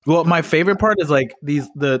Well, my favorite part is like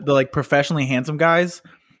the like professionally handsome guys.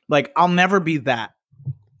 Like I'll never be that,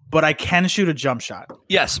 but I can shoot a jump shot.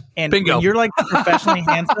 Yes, And bingo. when you're like professionally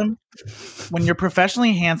handsome,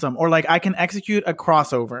 or like I can execute a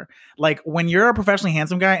crossover. Like when you're a professionally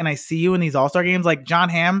handsome guy and I see you in these All-Star games, like John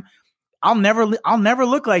Hamm, I'll never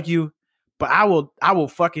look like you, but I will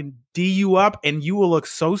fucking D you up and you will look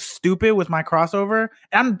so stupid with my crossover.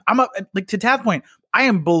 And I'm up like to Tad's point, I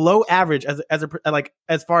am below average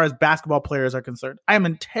as far as basketball players are concerned. I'm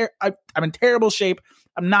in terrible shape.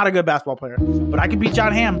 I'm not a good basketball player, but I can beat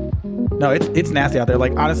John Hamm. No, it's nasty out there.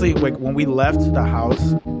 Like honestly, like when we left the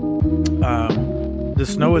house, the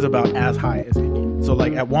snow is about as high as it gets. So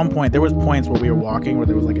like at one point, there was points where we were walking where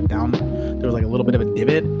there was like a little bit of a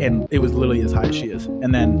divot, and it was literally as high as she is.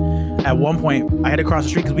 And then at one point, I had to cross the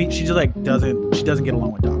street because she just like doesn't get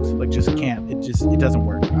along with dogs. Like just can't. It doesn't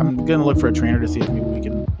work. I'm gonna look for a trainer to see if maybe we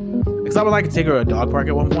can. Because I would like to take her to a dog park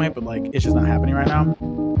at one point, but like it's just not happening right now.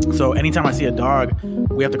 So anytime I see a dog,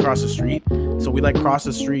 we have to cross the street. So we like cross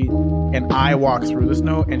the street, and I walk through the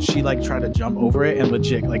snow, and she like tried to jump over it, and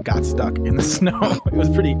legit like got stuck in the snow. It's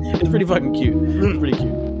pretty fucking cute. It's pretty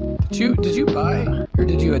cute. Did you buy or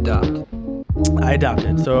did you adopt? I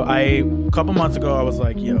adopted. So a couple months ago, I was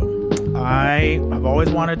like, yo, I've always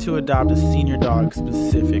wanted to adopt a senior dog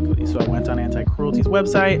specifically. So I went on Anti-Cruelty's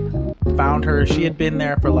website, found her. She had been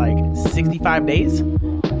there for like 65 days.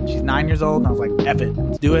 She's 9 years old, and I was like, F it,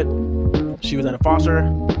 let's do it. She was at a foster,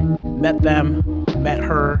 met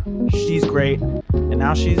her. She's great, and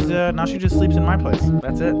now she just sleeps in my place.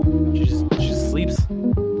 That's it. She just sleeps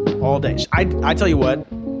all day. I tell you what,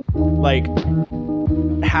 like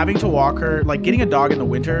having to walk her, like getting a dog in the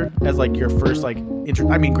winter as like your first like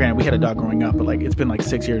I mean, granted, we had a dog growing up, but like it's been like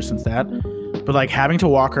 6 years since that. But like having to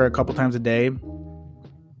walk her a couple times a day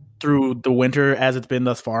through the winter as it's been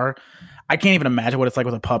thus far, I can't even imagine what it's like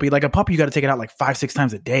with a puppy. Like a puppy, you got to take it out like 5-6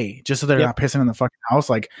 times a day just so they're not pissing in the fucking house.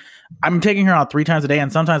 Like I'm taking her out 3 times a day,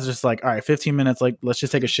 and sometimes it's just like, all right, 15 minutes. Like let's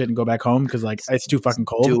just take a shit and go back home because like it's too fucking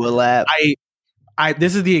cold. Do a lap.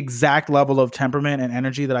 This is the exact level of temperament and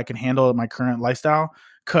energy that I can handle in my current lifestyle.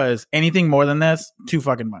 Because anything more than this, too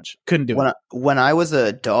fucking much. Couldn't do it. When I was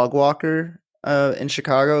a dog walker in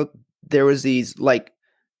Chicago, there was these like,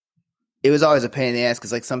 it was always a pain in the ass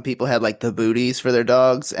because like some people had like the booties for their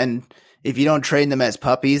dogs, and if you don't train them as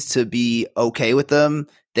puppies to be okay with them,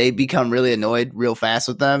 they become really annoyed real fast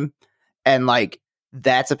with them. And like,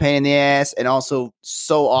 that's a pain in the ass. And also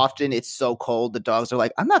so often it's so cold. The dogs are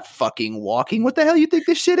like, I'm not fucking walking. What the hell you think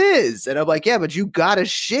this shit is? And I'm like, yeah, but you gotta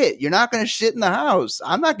shit. You're not going to shit in the house.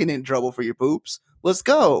 I'm not getting in trouble for your poops. Let's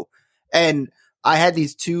go. And I had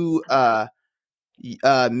these 2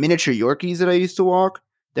 miniature Yorkies that I used to walk.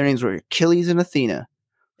 Their names were Achilles and Athena.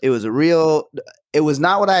 It was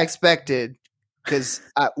not what I expected, because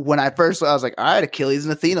when I first, I was like, all right, Achilles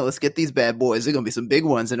and Athena, let's get these bad boys. They're going to be some big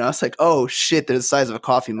ones. And I was like, oh shit, they're the size of a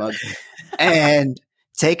coffee mug. And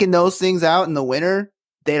taking those things out in the winter,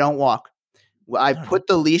 they don't walk. I put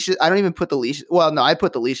the leashes. I don't even put the leashes. Well, no, I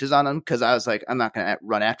put the leashes on them because I was like, I'm not going to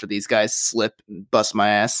run after these guys, slip and bust my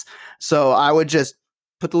ass. So I would just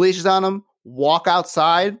put the leashes on them, walk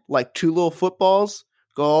outside like 2 little footballs,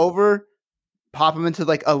 go over, pop them into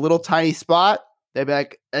like a little tiny spot. They'd be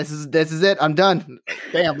like, this is it. I'm done.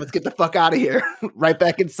 Bam, let's get the fuck out of here. Right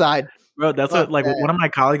back inside. Bro, that's what like one of my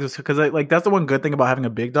colleagues was, because like that's the one good thing about having a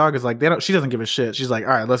big dog is like she doesn't give a shit. She's like, all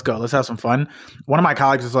right, let's go. Let's have some fun. One of my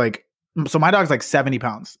colleagues was like, so my dog's like 70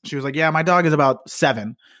 pounds. She was like, yeah, my dog is about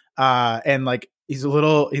 7. And like he's a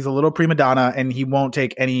little prima donna, and he won't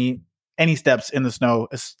take any steps in the snow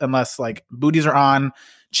unless like booties are on,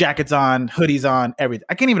 jackets on, hoodies on, everything.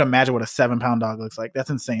 I can't even imagine what a 7-pound dog looks like. That's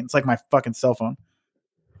insane. It's like my fucking cell phone.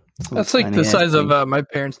 That's like the size of my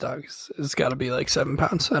parents' dog. It's got to be like 7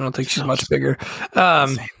 pounds. I don't think she's much bigger.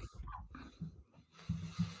 I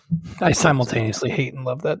simultaneously hate and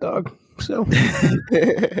love that dog. So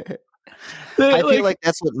I feel like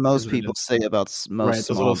that's what most people say about most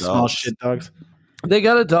small shit dogs. They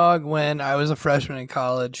got a dog when I was a freshman in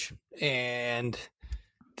college, and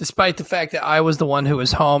despite the fact that I was the one who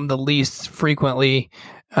was home the least frequently,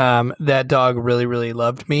 that dog really, really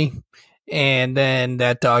loved me. And then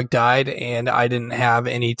that dog died, and I didn't have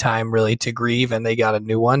any time really to grieve, and they got a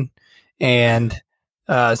new one. And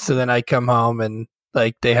so then I come home, and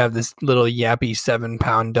like they have this little yappy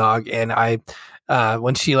 7-pound dog, and I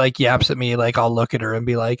when she like yaps at me, like I'll look at her and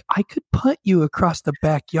be like, I could punt you across the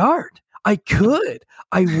backyard. I could.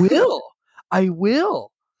 I will. I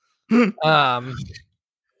will. But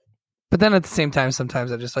then at the same time,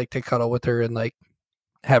 sometimes I just like to cuddle with her and like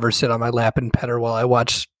have her sit on my lap and pet her while I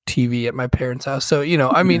watch TV at my parents' house. So, you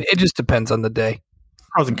know, I mean, it just depends on the day.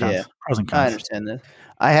 Pros and cons. Yeah. Pros and I cons. understand this.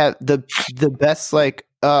 I have the best like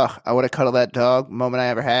I would have cuddled that dog moment I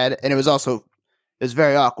ever had, and it was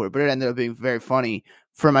very awkward, but it ended up being very funny.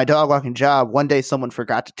 For my dog walking job, one day someone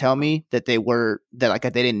forgot to tell me that they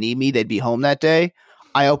didn't need me, they'd be home that day.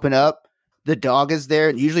 I open up, the dog is there,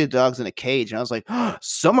 and usually the dog's in a cage, and I was like, oh,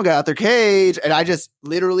 someone got out their cage, and I just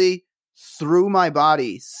literally threw my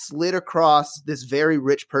body, slid across this very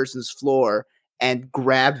rich person's floor, and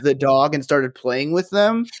grabbed the dog and started playing with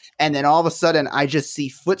them. And then all of a sudden, I just see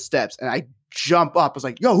footsteps, and I jump up. I was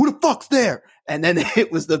like, yo, who the fuck's there? And then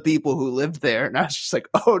it was the people who lived there. And I was just like,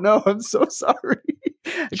 oh no, I'm so sorry.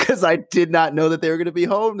 Because I did not know that they were going to be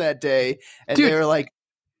home that day. And Dude. they were like,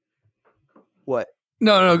 what?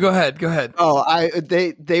 No, go ahead. Oh,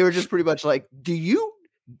 they were just pretty much like, do you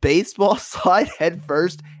baseball slide head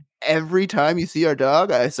first every time you see our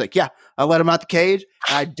dog? I was like, yeah, I let him out the cage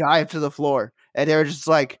and I dive to the floor. And they were just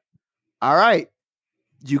like, all right,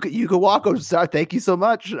 you could walk him. Sorry, thank you so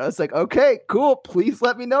much. And I was like, okay, cool. Please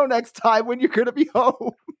let me know next time when you're gonna be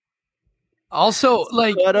home. Also,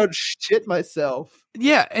 like, so I don't shit myself.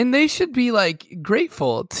 Yeah, and they should be like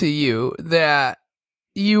grateful to you that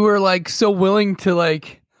you were like so willing to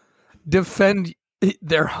like defend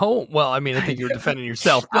their home. Well, I mean, I think you were defending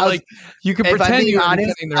yourself, but like you can pretend you were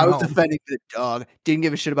defending their home. I was defending the dog. Didn't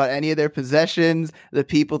give a shit about any of their possessions, the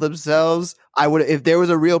people themselves. I would, if there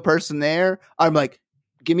was a real person there, I'm like,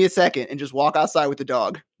 give me a second and just walk outside with the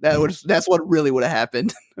dog. That's what really would have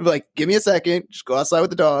happened. I'm like, give me a second, just go outside with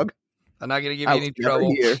the dog. I'm not gonna give you any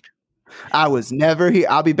trouble. I was never here.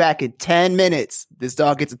 I'll be back in 10 minutes. This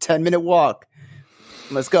dog gets a 10-minute walk.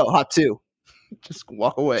 Let's go. Hop 2. Just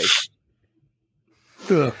walk away.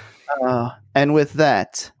 And with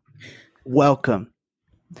that, welcome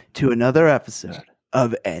to another episode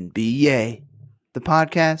of NBA, the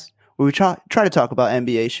podcast where we try to talk about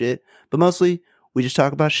NBA shit, but mostly we just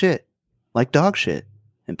talk about shit like dog shit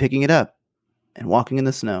and picking it up and walking in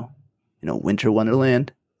the snow in a winter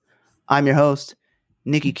wonderland. I'm your host,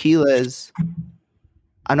 Nikki Quiles.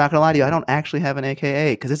 I'm not gonna lie to you, I don't actually have an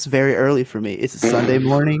AKA because it's very early for me. It's a Sunday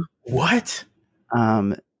morning. What?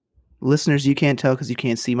 Listeners, you can't tell because you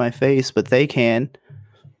can't see my face, but they can.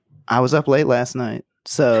 I was up late last night,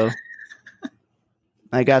 so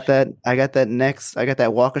I got that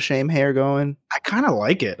walk of shame hair going. I kind of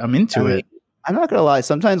like it. I'm into it. I'm not gonna lie.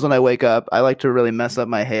 Sometimes when I wake up, I like to really mess up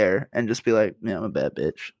my hair and just be like, "Yeah, I'm a bad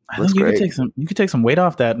bitch." I think you could take some weight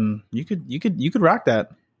off that, and you could rock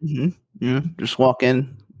that. Mm-hmm. Yeah, just walk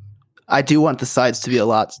in. I do want the sides to be a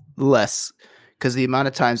lot less because the amount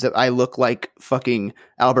of times that I look like fucking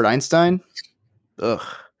Albert Einstein. Ugh.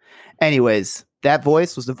 Anyways, that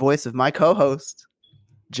voice was the voice of my co-host,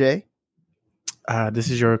 Jay.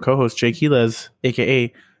 This is your co-host, Jay Quiles,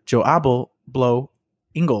 aka Joe Abel Blow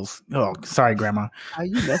Ingalls. Oh, sorry, Grandma. How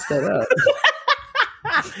you messed that up?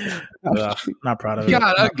 Not proud of it.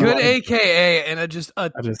 God, a good AKA and I just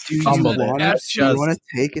fumbled it. That's just want to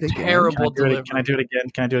take it again? terrible delivery. Can I do it again?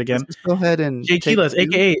 Can I do it again? Just go ahead and Jay Quiles,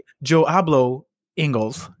 aka Joe Ablo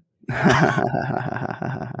Ingalls.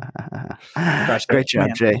 Great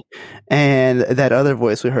job, Jay. And that other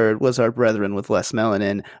voice we heard was our brethren with less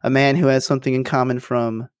melanin, a man who has something in common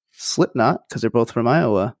from Slipknot because they're both from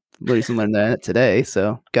Iowa. Recently learned that today,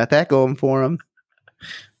 so got that going for him.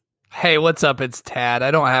 Hey, what's up? It's Tad.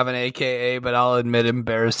 I don't have an AKA, but I'll admit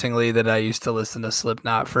embarrassingly that I used to listen to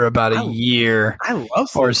Slipknot for about a year. I love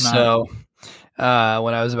Slipknot. Or so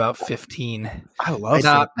when I was about 15. I love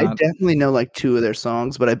Slipknot. I definitely know like 2 of their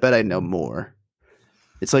songs, but I bet I know more.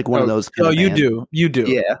 It's like one of those. Oh, you do. You do.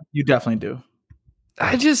 Yeah, you definitely do.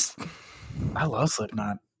 I love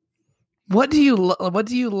Slipknot. What do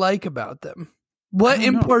you like about them? What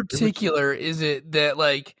in particular is it that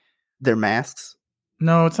like their masks?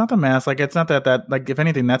 No, it's not the mask. Like, it's not that like, if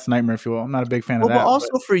anything, that's Nightmare Fuel. I'm not a big fan of that. But also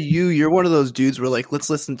for you're one of those dudes where like, let's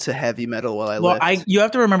listen to heavy metal while I lift. You have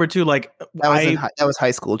to remember too, like that was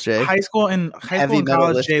high school, Jay. High school and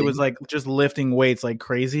college, lifting. Jay was like just lifting weights like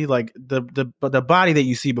crazy. Like the body that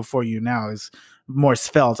you see before you now is more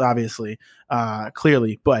svelte, obviously,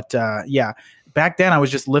 clearly. But yeah, back then I was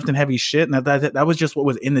just lifting heavy shit, and that was just what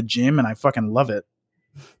was in the gym, and I fucking love it.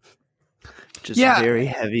 Just very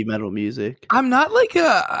heavy metal music. I'm not like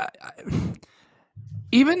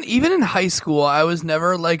even in high school, I was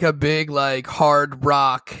never like a big like hard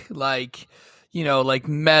rock, like, you know, like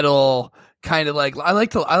metal kind of like I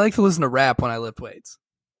like to listen to rap when I lift weights.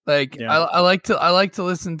 Like I like to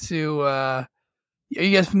listen to are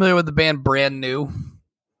you guys familiar with the band Brand New?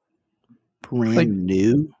 Brand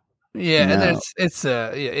New? Yeah, No. and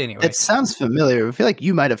anyway. It sounds familiar. I feel like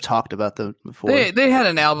you might have talked about them before. They had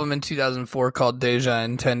an album in 2004 called Deja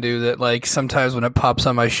Entendu that like sometimes when it pops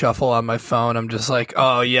on my shuffle on my phone, I'm just like,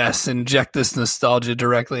 oh yes, inject this nostalgia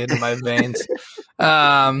directly into my veins.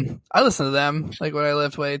 I listen to them like when I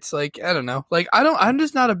lift weights. Like I don't know, like I'm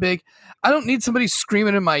just not a big. I don't need somebody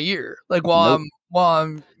screaming in my ear like while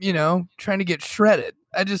I'm trying to get shredded.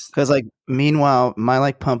 I just because like meanwhile my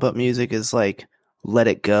like pump up music is like Let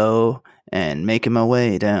It Go and Making My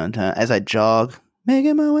Way Downtown as I jog,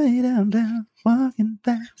 making my way downtown, walking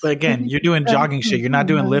fast. But again, you're doing jogging shit. You're not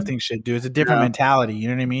doing lifting shit, dude. It's a different mentality. You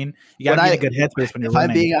know what I mean? You gotta be in a good headspace when you're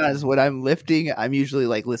running. If I'm being honest, when I'm lifting, I'm usually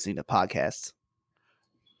like listening to podcasts,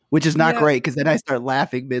 which is not great because then I start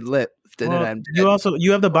laughing mid lift. And well,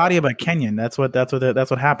 you have the body of a Kenyan. That's what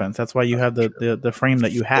happens. That's why you have the frame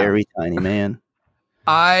that you have. Very tiny man.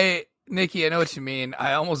 Nikki, I know what you mean.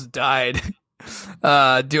 I almost died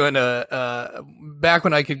doing back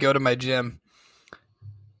when I could go to my gym.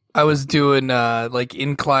 I was doing like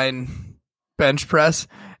incline bench press,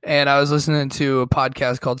 and I was listening to a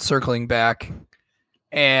podcast called Circling Back,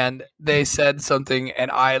 and they said something,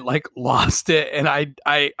 and I like lost it, and I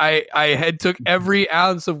had took every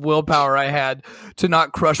ounce of willpower I had to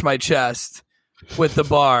not crush my chest with the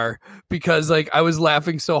bar because like I was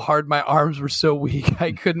laughing so hard my arms were so weak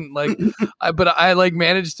I couldn't like but I like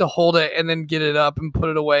managed to hold it and then get it up and put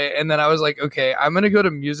it away, and then I was like, okay, I'm gonna go to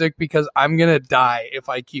music because I'm gonna die if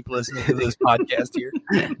I keep listening to this podcast here.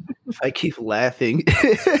 If I keep laughing.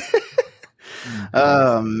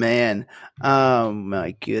 Oh man, oh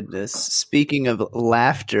my goodness. Speaking of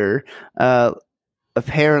laughter,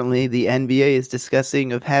 apparently the NBA is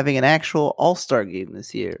discussing of having an actual all-star game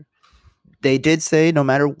this year. They did say no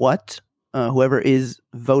matter what, whoever is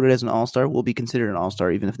voted as an all-star will be considered an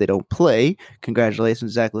all-star even if they don't play.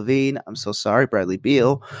 Congratulations, Zach LaVine. I'm so sorry, Bradley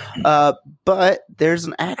Beal. But there's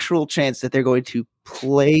an actual chance that they're going to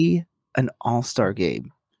play an all-star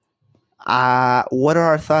game. What are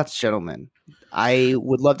our thoughts, gentlemen? I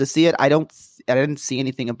would love to see it. I didn't see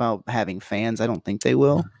anything about having fans. I don't think they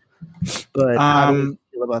will. But how do you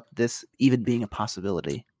feel about this even being a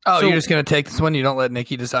possibility? Oh, so, you're just going to take this one? You don't let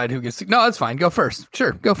Nikki decide who gets to... No, that's fine. Go first.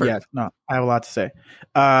 Sure, go first. Yeah, no, I have a lot to say.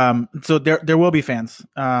 So there will be fans.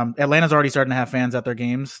 Atlanta's already starting to have fans at their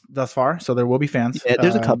games thus far, so there will be fans. Yeah,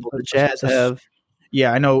 there's a couple. The Jazz have.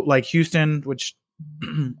 Yeah, I know, like Houston, which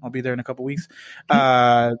I'll be there in a couple weeks.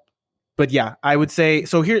 But yeah, I would say...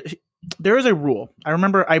 So there is a rule. I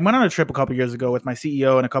remember I went on a trip a couple years ago with my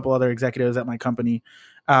CEO and a couple other executives at my company.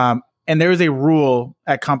 And there is a rule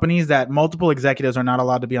at companies that multiple executives are not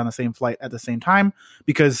allowed to be on the same flight at the same time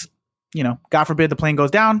because, God forbid the plane goes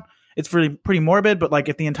down. It's pretty morbid, but like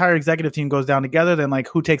if the entire executive team goes down together, then like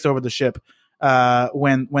who takes over the ship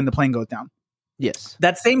when the plane goes down? Yes.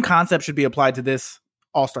 That same concept should be applied to this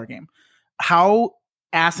All-Star game. How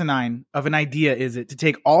asinine of an idea is it to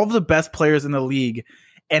take all of the best players in the league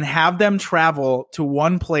and have them travel to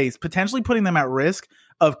one place, potentially putting them at risk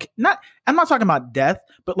of I'm not talking about death,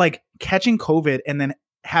 but like catching COVID and then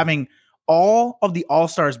having all of the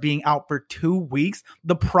all-stars being out for 2 weeks.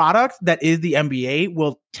 The product that is the NBA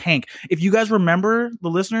will tank. If you guys remember, the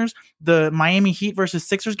listeners, the Miami Heat versus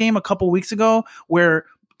Sixers game a couple weeks ago, where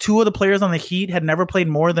two of the players on the Heat had never played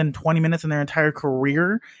more than 20 minutes in their entire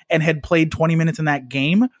career and had played 20 minutes in that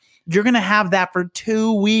game, you're going to have that for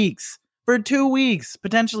 2 weeks. For 2 weeks,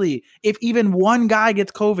 potentially, if even one guy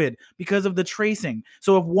gets COVID because of the tracing.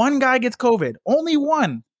 So if one guy gets COVID, only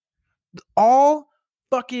one, all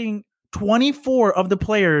fucking 24 of the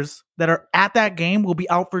players that are at that game will be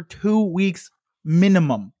out for 2 weeks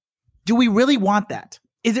minimum. Do we really want that?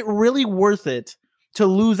 Is it really worth it to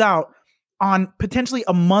lose out on potentially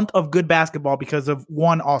a month of good basketball because of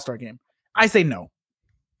one All-Star game? I say no.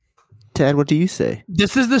 Ted, what do you say?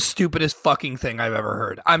 This is the stupidest fucking thing I've ever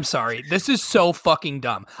heard. I'm sorry. This is so fucking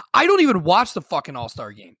dumb. I don't even watch the fucking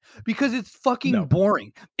All-Star game because it's fucking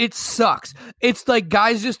boring. It sucks. It's like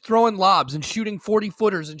guys just throwing lobs and shooting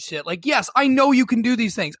 40-footers and shit. Like, yes, I know you can do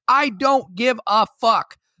these things. I don't give a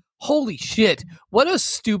fuck. Holy shit. What a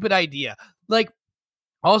stupid idea. Like,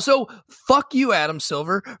 also, fuck you, Adam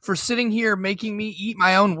Silver, for sitting here making me eat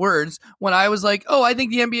my own words when I was like, oh, I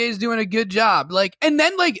think the NBA is doing a good job. Like, and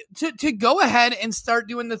then like to go ahead and start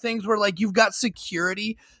doing the things where like you've got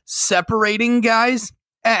security separating guys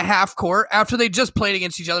at half court after they just played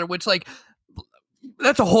against each other, which like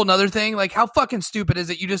that's a whole nother thing. Like, how fucking stupid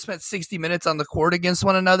is it? You just spent 60 minutes on the court against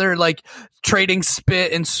one another, like trading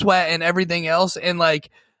spit and sweat and everything else. And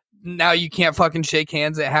like, now you can't fucking shake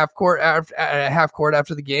hands at half court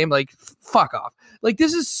after the game. Like, fuck off. Like,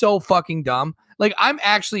 this is so fucking dumb. Like, I'm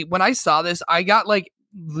actually, when I saw this, I got like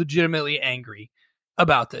legitimately angry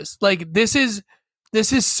about this. Like, this is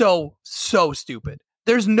so stupid.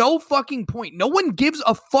 There's no fucking point. No one gives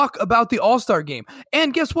a fuck about the All-Star game.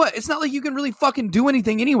 And guess what? It's not like you can really fucking do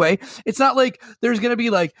anything anyway. It's not like there's going to be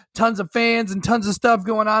like tons of fans and tons of stuff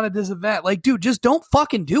going on at this event. Like, dude, just don't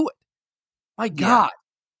fucking do it. My God.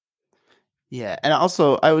 Yeah. And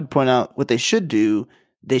also, I would point out what they should do.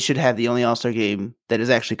 They should have the only All-Star game that is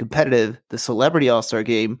actually competitive, the Celebrity All-Star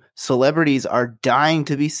game. Celebrities are dying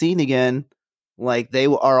to be seen again. Like, they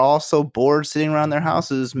are all so bored sitting around their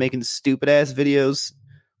houses making stupid ass videos,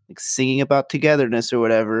 like singing about togetherness or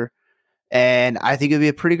whatever. And I think it'd be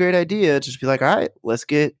a pretty great idea to just be like, all right, let's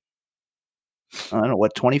get, I don't know,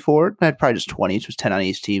 what, 24? Probably just 20, just 10 on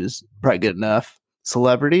each team is probably good enough.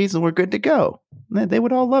 Celebrities, and we're good to go. Man, they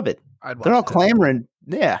would all love it. They're all clamoring.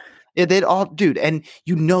 Yeah, they'd all, dude. And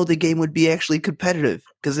the game would be actually competitive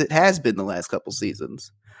because it has been the last couple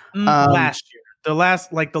seasons. Last year. The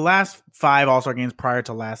last 5 All-Star games prior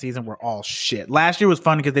to last season were all shit. Last year was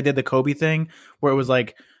fun because they did the Kobe thing where it was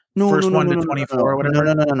like first one to 24 or whatever.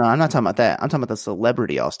 No. I'm not talking about that. I'm talking about the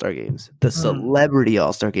Celebrity All-Star games. The Celebrity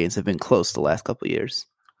All-Star games have been close the last couple of years.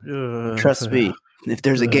 Trust me. If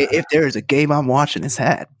there is a game I'm watching, it's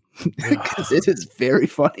that. Because it is very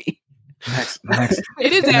funny. Next.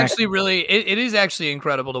 It is actually really it is actually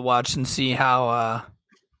incredible to watch and see how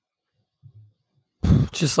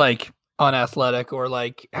just like unathletic or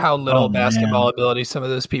like how little basketball ability some of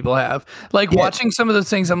those people have. Like watching some of those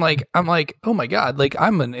things, I'm like, oh my God, like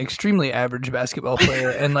I'm an extremely average basketball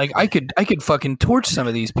player and like I could fucking torch some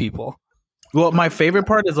of these people. Well, my favorite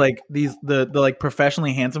part is like the like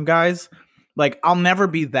professionally handsome guys. Like, I'll never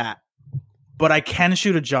be that, but I can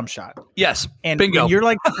shoot a jump shot. Yes. And bingo. When you're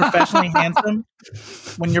like professionally handsome,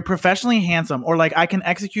 or like I can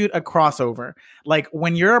execute a crossover. Like,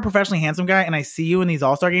 when you're a professionally handsome guy and I see you in these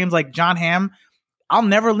All-Star games, like John Hamm, I'll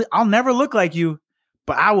never look like you,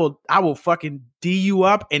 but I will fucking D you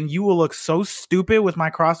up and you will look so stupid with my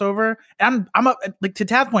crossover. And I'm up, like, to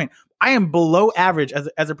Tad's point, I am below average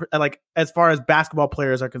as far as basketball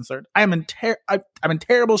players are concerned. I'm in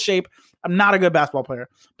terrible shape. I'm not a good basketball player,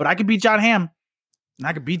 but I could beat John Hamm. And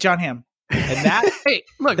I could beat John Hamm. And that, hey,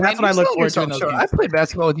 look, that's what I look forward to in those games. I played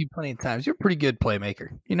basketball with you plenty of times. You're a pretty good playmaker,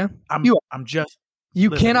 you know? I'm the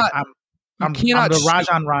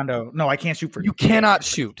Rajon Rondo. No, I can't shoot for you. You cannot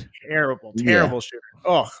shoot. Terrible shooter.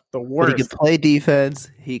 Oh, the worst. But he can play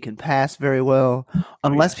defense. He can pass very well.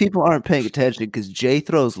 Unless people aren't paying attention, because Jay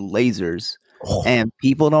throws lasers and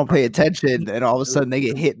people don't pay attention, and all of a sudden they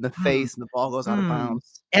get hit in the face and the ball goes out of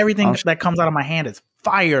bounds. Everything that comes out of my hand is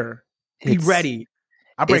fire. Be ready.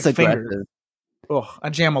 I break fingers. Oh, I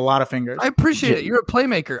jam a lot of fingers. I appreciate it. You're a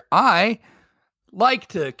playmaker. I like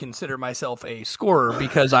to consider myself a scorer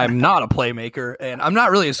because I'm not a playmaker, and I'm not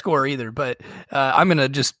really a scorer either, but I'm going to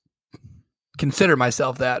just consider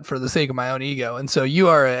myself that for the sake of my own ego. And so you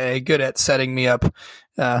are good at setting me up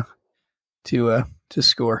to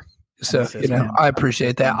score. So, I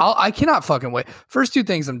appreciate that. I cannot fucking wait. First 2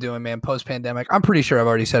 things I'm doing, man, post-pandemic. I'm pretty sure I've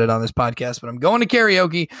already said it on this podcast, but I'm going to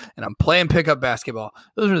karaoke and I'm playing pickup basketball.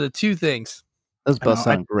 Those are the 2 things. Those both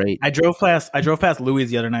sound great. I drove past Louis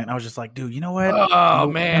the other night and I was just like, dude, you know what?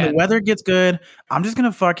 Man. When the weather gets good, I'm just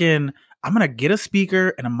going to get a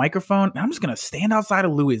speaker and a microphone and I'm just going to stand outside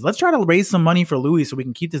of Louis. Let's try to raise some money for Louis so we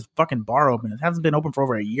can keep this fucking bar open. It hasn't been open for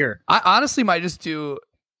over a year. I honestly might just do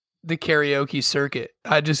the karaoke circuit.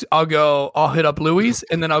 I'll hit up Louis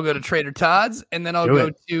and then I'll go to Trader Todd's and then I'll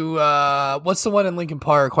go to what's the one in Lincoln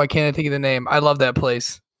Park? Why can't I think of the name? I love that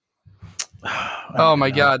place. Oh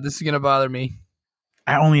my God, this is gonna bother me.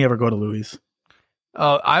 I only ever go to Louis.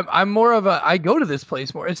 Oh, I'm more of I go to this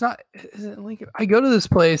place more. Is it Lincoln? I go to this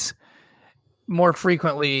place more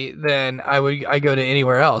frequently than I go to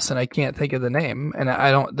anywhere else, and I can't think of the name. And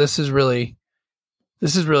I don't. This is really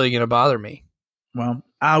gonna bother me. Well,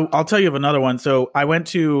 I'll tell you of another one. So I went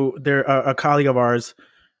to a colleague of ours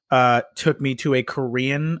took me to a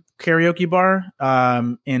Korean karaoke bar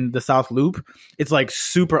in the South Loop. It's like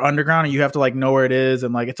super underground and you have to like know where it is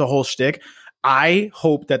and like it's a whole shtick. I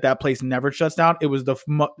hope that place never shuts down. It was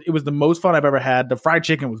the most fun I've ever had. The fried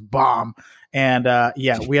chicken was bomb. And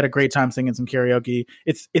we had a great time singing some karaoke.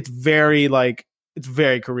 It's very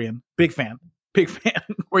Korean. Big fan.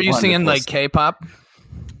 Were you singing like K-pop?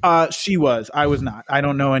 She was. I was not. I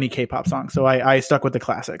don't know any K-pop songs, so I stuck with the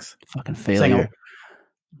classics. Fucking failure.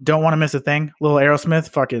 Don't want to miss a thing. Little Aerosmith.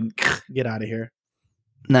 Fucking get out of here.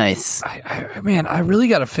 Nice. I really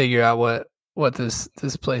got to figure out what this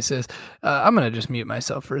place is. I'm gonna just mute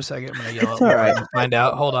myself for a second. I'm gonna yell out and find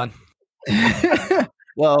out. Hold on.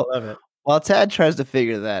 Well, love it. While Tad tries to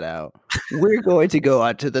figure that out, we're going to go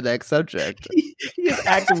on to the next subject. He is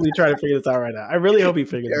actively trying to figure this out right now. I really hope he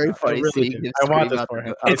figures Very it out. funny I really seeing do. him I want scream this out for the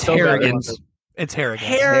him. door. It's so bad I want Harrigan's. this. It's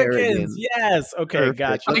Harrigan's. Harrigan's. Yes. Okay. Perfect.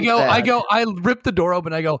 Gotcha. I rip the door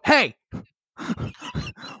open. I go, hey,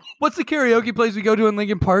 what's the karaoke place we go to in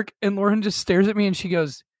Lincoln Park? And Lauren just stares at me and she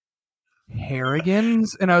goes,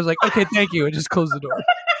 Harrigan's? And I was like, okay, thank you. And just closed the door.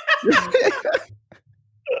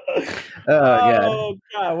 Oh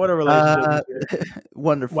God. What a relationship.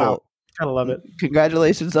 wonderful. Wow. I love it.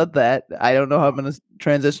 Congratulations on that. I don't know how I'm going to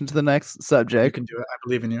transition to the next You subject. can do it. I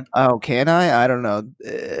believe in you. Oh, can I? I don't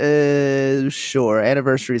know. Sure.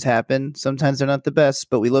 Anniversaries happen. Sometimes they're not the best,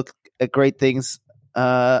 but we look at great things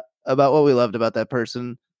about what we loved about that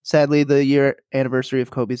person. Sadly, the year anniversary of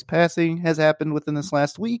Kobe's passing has happened within this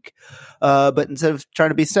last week. But instead of trying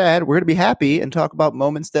to be sad, we're going to be happy and talk about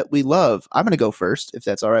moments that we love. I'm going to go first, if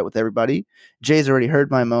that's all right with everybody. Jay's already heard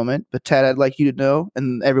my moment, but Tad, I'd like you to know,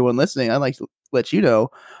 and everyone listening, I'd like to let you know,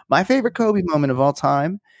 my favorite Kobe moment of all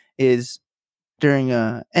time is during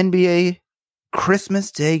a NBA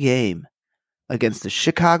Christmas Day game against the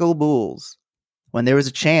Chicago Bulls when there was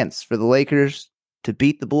a chance for the Lakers to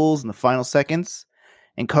beat the Bulls in the final seconds.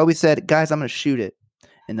 And Kobe said, guys, I'm going to shoot it.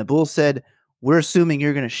 And the Bulls said, we're assuming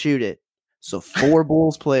you're going to shoot it. So 4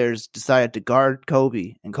 Bulls players decided to guard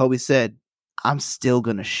Kobe. And Kobe said, I'm still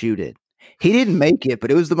going to shoot it. He didn't make it,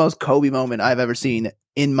 but it was the most Kobe moment I've ever seen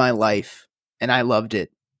in my life. And I loved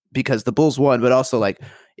it because the Bulls won. But also, like,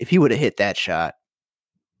 if he would have hit that shot,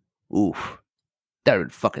 oof, that would have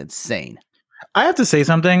been fucking insane. I have to say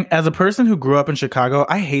something. As a person who grew up in Chicago,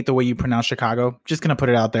 I hate the way you pronounce Chicago. Just going to put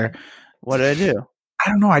it out there. What did I do? I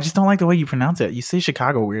don't know. I just don't like the way you pronounce it. You say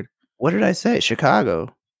Chicago weird. What did I say?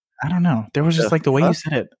 Chicago. I don't know. There was just like the way you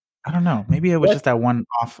said it. I don't know. Maybe it was just that one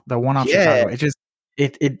off Chicago. It just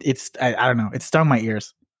I don't know. It stung my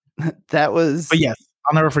ears. That was. But yes,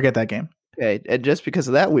 I'll never forget that game. Okay, and just because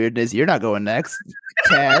of that weirdness, you're not going next,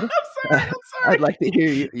 Tad. I'm sorry. I'd like to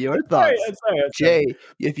hear your thoughts. I'm sorry. Jay,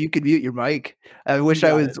 if you could mute your mic. I wish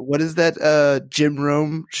I was. What is that Jim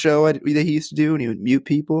Rome show that he used to do when he would mute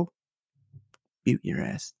people? Mute your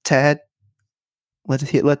ass, Tad. Let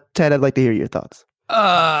Tad. I'd like to hear your thoughts.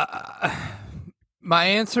 My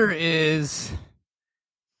answer is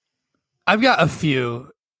I've got a few.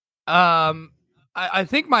 I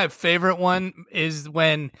think my favorite one is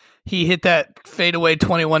when he hit that fadeaway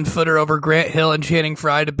 21-footer over Grant Hill and Channing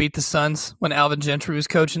Frye to beat the Suns when Alvin Gentry was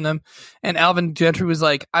coaching them. And Alvin Gentry was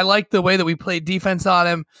like, I like the way that we played defense on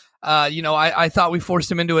him. I thought we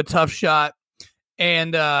forced him into a tough shot.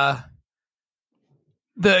 And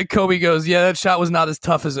the Kobe goes, yeah, that shot was not as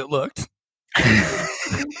tough as it looked.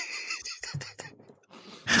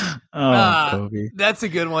 Kobe. That's a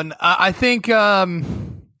good one. I think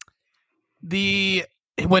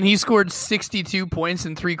when he scored 62 points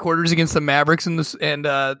in 3 quarters against the Mavericks and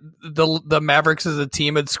the Mavericks as a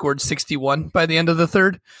team had scored 61 by the end of the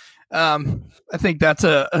third. I think that's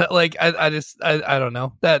I don't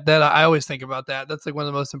know that I always think about that. That's like one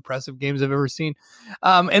of the most impressive games I've ever seen.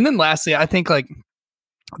 And then lastly, I think like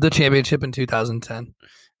the championship in 2010,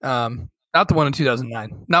 not the one in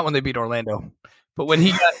 2009, not when they beat Orlando, but when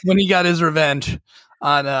he got his revenge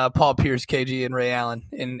on Paul Pierce, KG, and Ray Allen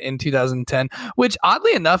in 2010, which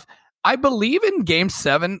oddly enough, I believe in Game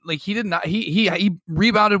 7, like he did not, he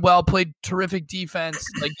rebounded well, played terrific defense,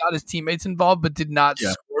 like got his teammates involved, but did not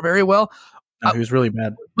score very well. No, he was really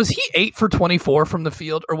bad. Was he 8 for 24 from the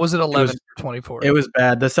field, or was it 11 for 24? It was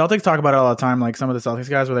bad. The Celtics talk about it all the time, like some of the Celtics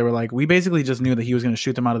guys, where they were like, we basically just knew that he was going to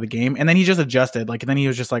shoot them out of the game, and then he just adjusted. Like, and then he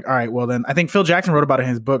was just like, all right, well then, I think Phil Jackson wrote about it in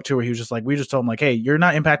his book too, where he was just like, we just told him like, hey, you're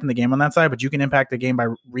not impacting the game on that side, but you can impact the game by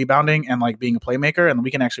rebounding and like being a playmaker, and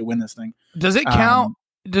we can actually win this thing. Does it count?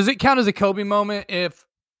 Does it count as a Kobe moment if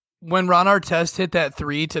when Ron Artest hit that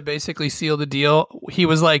 3 to basically seal the deal, he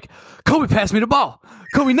was like, Kobe passed me the ball.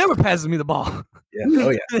 Kobe never passes me the ball. Yeah.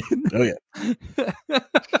 Oh yeah. Yeah,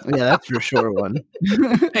 that's for sure one.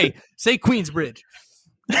 Hey, say Queensbridge.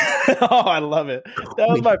 Oh, I love it. That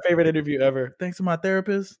was my favorite interview ever. Thanks to my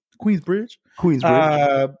therapist, Queensbridge.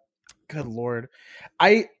 Good Lord.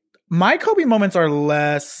 My Kobe moments are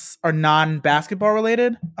non-basketball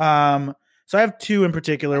related. So I have 2 in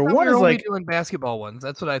particular. One is like doing basketball ones.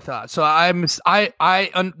 That's what I thought. So I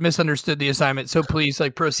misunderstood the assignment. So please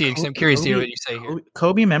like proceed. Because I'm curious to hear what you say here.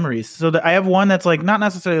 Kobe memories. So I have one that's like not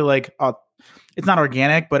necessarily like it's not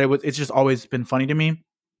organic, but it's just always been funny to me.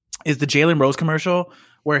 Is the Jalen Rose commercial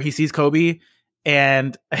where he sees Kobe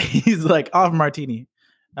and he's like olive martini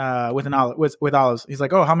with olives. He's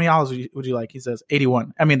like, oh, how many olives would you like? He says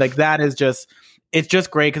 81. I mean, like that is just. It's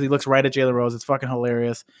just great because he looks right at Jalen Rose. It's fucking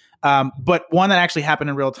hilarious. But one that actually happened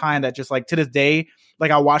in real time that just like to this day,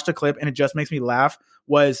 like I watched a clip and it just makes me laugh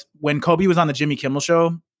was when Kobe was on the Jimmy Kimmel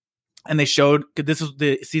show. And they showed, this was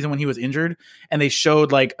the season when he was injured, and they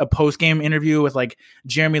showed like a post-game interview with like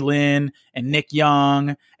Jeremy Lin and Nick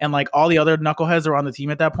Young and like all the other knuckleheads that were on the team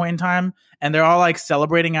at that point in time. And they're all like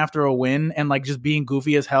celebrating after a win and like just being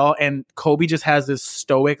goofy as hell. And Kobe just has this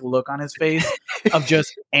stoic look on his face of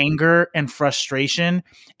just anger and frustration.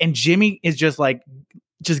 And Jimmy is just like,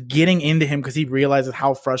 just getting into him because he realizes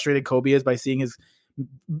how frustrated Kobe is by seeing his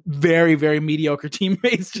very, very mediocre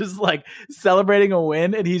teammates just like celebrating a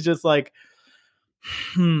win, and he's just like,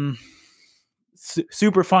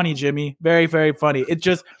 super funny, Jimmy. Very, very funny. It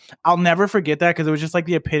just, I'll never forget that because it was just like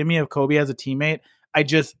the epitome of Kobe as a teammate. I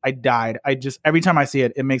died. Every time I see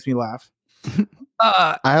it, it makes me laugh.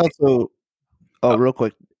 I also, real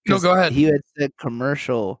quick. No, go ahead. He had said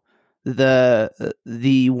commercial,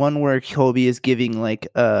 the one where Kobe is giving like,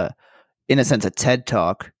 in a sense, a TED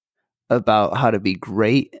talk about how to be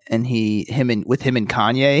great, and him and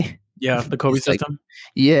Kanye. Yeah, the Kobe system. Like,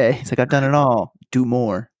 yeah, he's like, I've done it all. Do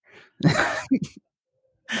more.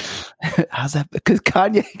 How's that? Because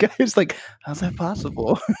Kanye guy's like, how's that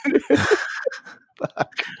possible?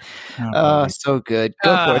 Fuck. Oh, so good.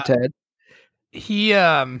 Go for it, Ted. He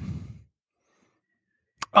a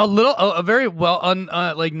very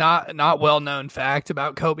not well known fact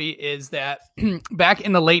about Kobe is that back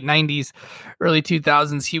in the late 90s, early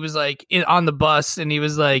 2000s, he was like on the bus and he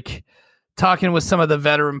was like talking with some of the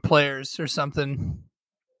veteran players or something.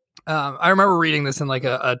 I remember reading this in like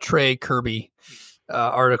a Trey Kirby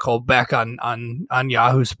article back on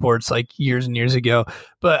Yahoo Sports like years and years ago.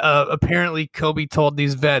 But apparently Kobe told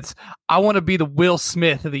these vets, "I want to be the Will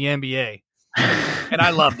Smith of the NBA," and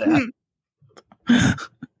I love that.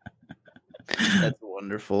 That's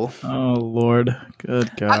wonderful. Oh Lord, good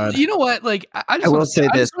God! You know what? Like, I will say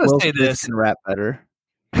this: Will Smith can rap better.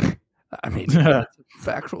 I mean, that's a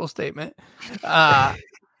factual statement. You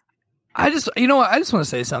know what? I just want to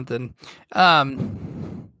say something.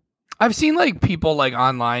 I've seen like people like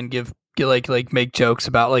online give like make jokes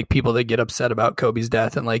about like people that get upset about Kobe's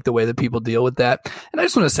death and like the way that people deal with that. And I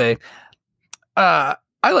just want to say, I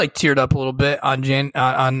like teared up a little bit on the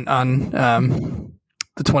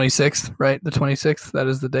 26th, right? The 26th. That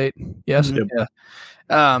is the date. Yes. Yep.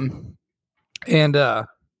 Yeah. And I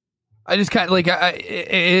just kind of like,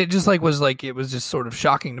 it just like was like, it was just sort of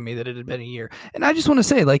shocking to me that it had been a year. And I just want to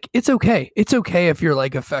say, like, it's okay. It's okay if you're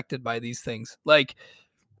like affected by these things. Like,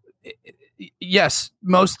 yes,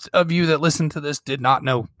 most of you that listen to this did not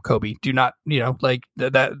know Kobe. Do not, like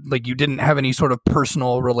that, like you didn't have any sort of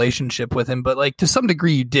personal relationship with him, but like to some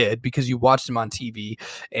degree you did because you watched him on TV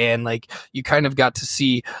and like you kind of got to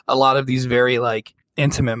see a lot of these very like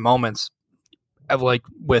intimate moments of like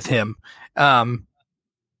with him.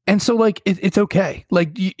 And so like, it's okay.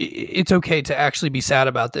 Like it's okay to actually be sad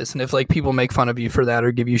about this. And if like people make fun of you for that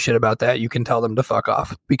or give you shit about that, you can tell them to fuck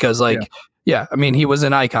off because like, yeah, I mean, he was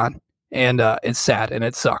an icon. And it's sad and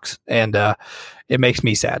it sucks. And it makes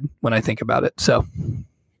me sad when I think about it. So,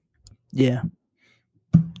 yeah.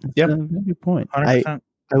 Yep. Good point. 100%.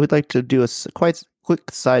 I would like to do a quite quick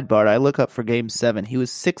sidebar. I look up for Game 7. He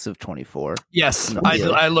was 6 of 24. Yes,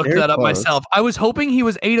 I looked that up myself. I was hoping he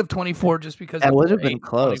was 8 of 24 just because that would have been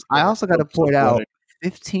close. I also got to point out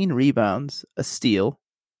 15 rebounds, a steal,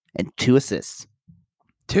 and 2 assists.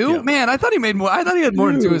 2? Yeah. Man, I thought he made more. I thought he had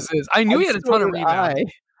more than 2 assists. I knew he had a ton of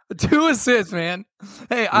rebounds. 2 assists, man.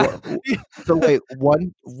 Hey, so wait,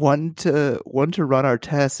 one to run our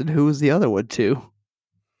test, and who was the other one too?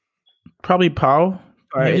 Probably Powell.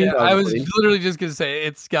 Right, yeah, I was literally just gonna say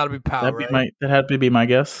it's got to be Powell. That had to be my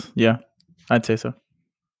guess. Yeah, I'd say so.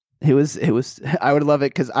 It was. I would love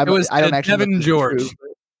it because I don't actually. Devin George.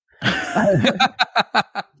 I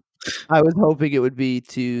was hoping it would be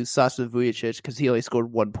to Sasa Vujicic because he only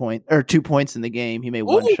scored 1 point or 2 points in the game. He made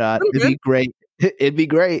one shot. It'd be great. It'd be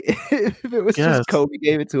great if it was just Kobe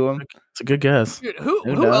gave it to him. It's a good guess. Dude,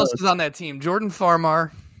 who else is on that team? Jordan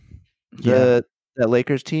Farmar. That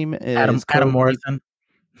Lakers team is Adam Morrison.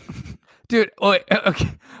 Dude, wait, okay,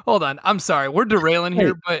 hold on. I'm sorry, we're derailing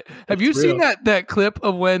here, but have you seen that clip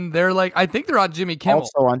of when they're like? I think they're on Jimmy Kimmel.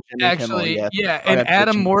 Also on Jimmy Kimmel, yeah. And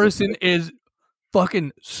Adam Morrison is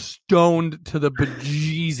fucking stoned to the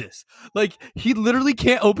bejesus. Like he literally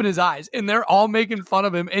can't open his eyes and they're all making fun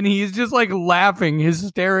of him and he's just like laughing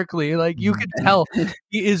hysterically. Like you can tell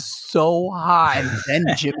he is so high. And then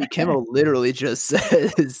Jimmy Kimmel literally just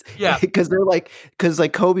says, because they're like,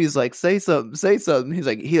 Kobe's like, say something. He's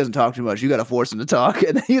like, he doesn't talk too much. You got to force him to talk.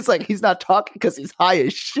 And he's like, he's not talking because he's high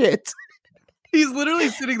as shit. He's literally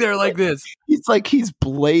sitting there like this. He's like he's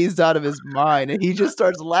blazed out of his mind, and he just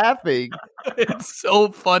starts laughing. It's so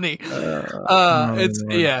funny. It's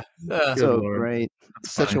Lord. yeah. So Lord. great.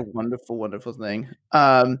 That's Such funny. a wonderful, wonderful thing.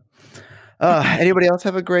 Anybody else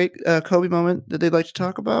have a great Kobe moment that they'd like to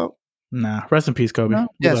talk about? Nah. Rest in peace, Kobe. No?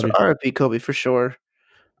 We Yeah, love so you. RIP Kobe for sure.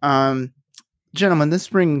 Gentlemen, this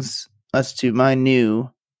brings us to my new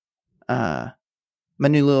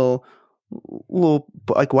little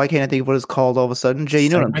like, why can't I think of what it's called all of a sudden? Jay, you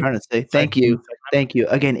know what I'm trying to say. Thank you. Thank you.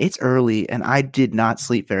 Again, it's early and I did not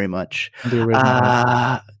sleep very much. The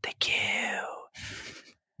original. Thank you.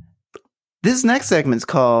 This next segment's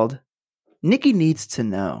called Nikki Needs to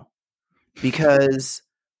Know. Because,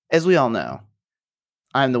 as we all know,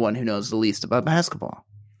 I'm the one who knows the least about basketball.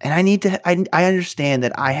 And I understand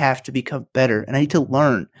that I have to become better and I need to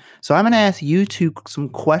learn. So I'm going to ask you two some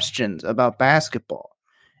questions about basketball.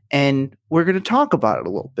 And we're going to talk about it a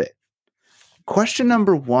little bit. Question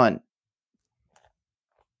number 1.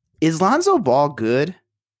 Is Lonzo Ball good?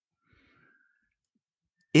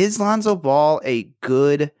 Is Lonzo Ball a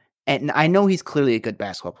good, and I know he's clearly a good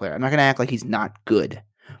basketball player. I'm not going to act like he's not good.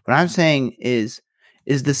 What I'm saying is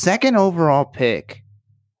the second overall pick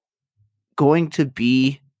going to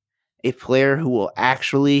be a player who will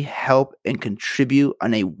actually help and contribute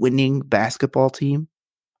on a winning basketball team?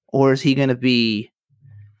 Or is he going to be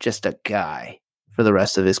just a guy for the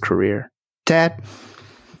rest of his career? Tad?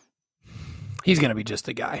 He's going to be just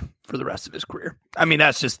a guy for the rest of his career. I mean,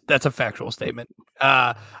 that's a factual statement.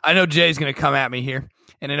 I know Jay's going to come at me here,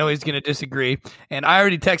 and I know he's going to disagree. And I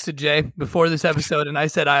already texted Jay before this episode, and I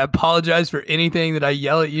said, I apologize for anything that I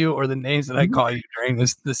yell at you or the names that I call you during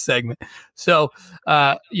this segment. So,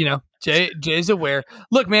 Jay's aware.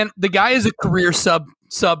 Look, man, the guy is a career sub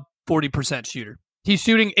 40% shooter. He's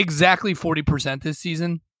shooting exactly 40% this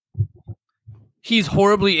season. He's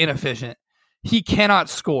horribly inefficient. He cannot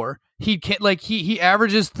score. He can't, like, he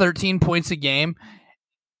averages 13 points a game,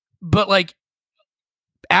 but like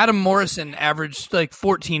Adam Morrison averaged like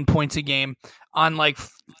 14 points a game on like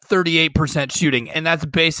 38% shooting, and that's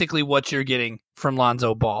basically what you're getting from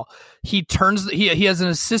Lonzo Ball. He has an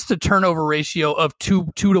assist to turnover ratio of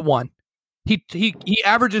 2 to 1. He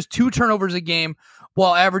averages 2 turnovers a game he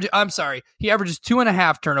averages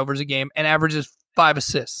 2.5 turnovers a game and averages 5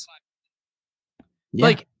 assists. Yeah.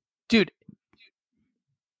 Like, dude,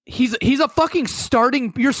 he's a fucking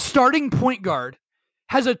your starting point guard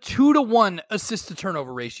has a 2 to 1 assist to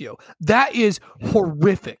turnover ratio. That is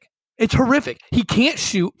horrific. It's horrific. He can't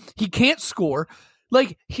shoot. He can't score.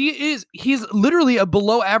 Like, he's literally a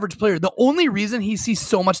below average player. The only reason he sees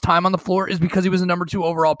so much time on the floor is because he was a number 2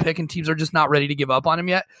 overall pick and teams are just not ready to give up on him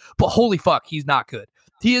yet. But holy fuck, he's not good.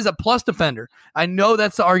 He is a plus defender. I know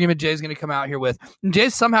that's the argument Jay's going to come out here with. And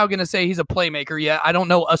Jay's somehow going to say he's a playmaker. Yeah, I don't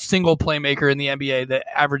know a single playmaker in the NBA that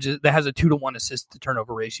has a 2 to 1 assist to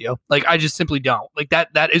turnover ratio. Like, I just simply don't. Like,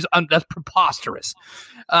 that's preposterous.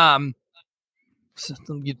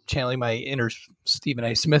 So you're channeling my inner Stephen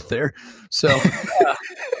A. Smith there. So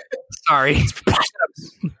sorry.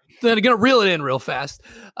 I'm going to reel it in real fast.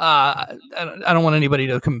 I don't want anybody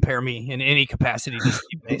to compare me in any capacity to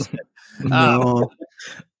Stephen A. Smith. No.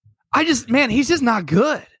 He's just not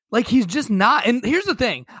good. Like, he's just not. And here's the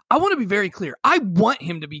thing. I want to be very clear. I want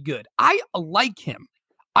him to be good. I like him.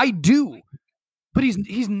 I do. But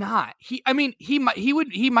he's not. He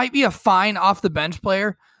might be a fine off the bench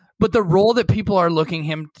player, but the role that people are looking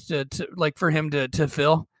him to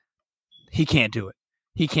fill, he can't do it.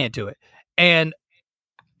 He can't do it. And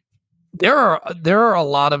there are a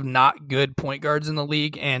lot of not good point guards in the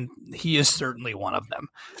league, and he is certainly one of them.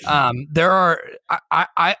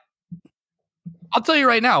 I'll tell you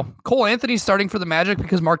right now, Cole Anthony's starting for the Magic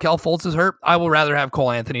because Markelle Fultz is hurt. I will rather have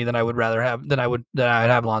Cole Anthony than I'd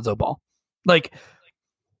have Lonzo Ball. Like,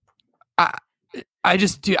 I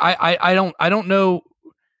don't know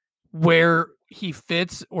where he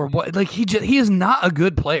fits or what. Like, he is not a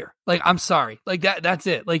good player. Like, I'm sorry. Like, that's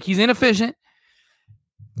it. Like, he's inefficient.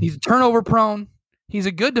 He's turnover prone. He's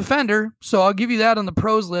a good defender, so I'll give you that on the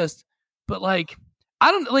pros list. But, like, I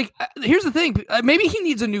don't like. Here's the thing. Maybe he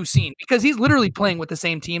needs a new scene because he's literally playing with the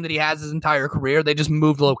same team that he has his entire career. They just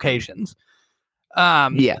moved locations. So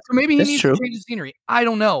maybe he needs to change the scenery. I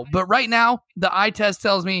don't know. But right now, the eye test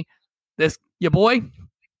tells me your boy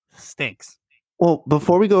stinks. Well,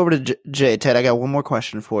 before we go over to Jay, Ted, I got one more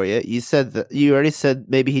question for you. You already said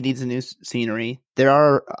maybe he needs a new scenery. There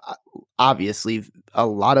are obviously a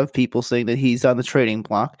lot of people saying that he's on the trading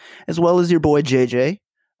block, as well as your boy JJ.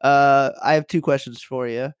 I have 2 questions for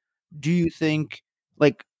you. Do you think,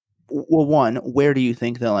 one, where do you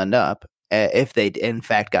think they'll end up? if they in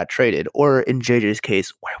fact got traded, or in JJ's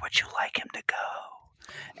case, where would you like him to go?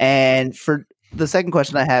 And for the second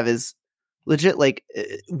question I have is legit, like,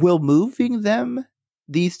 will moving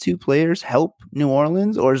these two players help New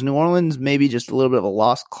Orleans, or is New Orleans maybe just a little bit of a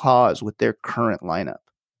lost cause with their current lineup?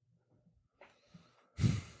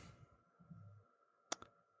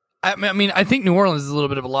 I mean, I think New Orleans is a little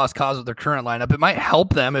bit of a lost cause with their current lineup. It might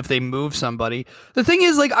help them if they move somebody. The thing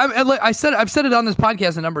is, like I've said it on this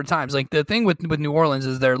podcast a number of times. Like the thing with New Orleans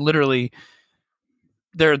is they're the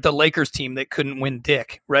Lakers team that couldn't win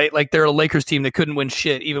dick, right? Like they're a Lakers team that couldn't win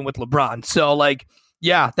shit even with LeBron. So like,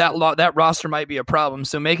 yeah, that roster might be a problem.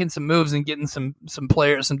 So making some moves and getting some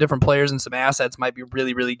players, some different players and some assets might be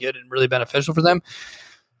really, really good and really beneficial for them.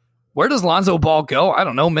 Where does Lonzo Ball go? I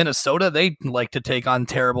don't know. Minnesota, they like to take on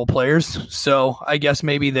terrible players. So I guess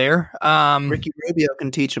maybe there. Ricky Rubio can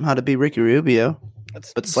teach him how to be Ricky Rubio,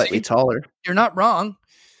 but slightly taller. You're not wrong.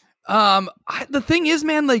 The thing is,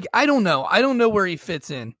 man, like, I don't know. I don't know where he fits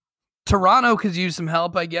in. Toronto could use some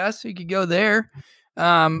help, I guess. He could go there.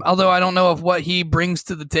 Although I don't know if what he brings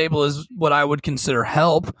to the table is what I would consider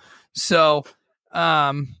help. So,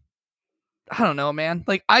 I don't know, man.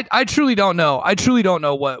 Like, I truly don't know. I truly don't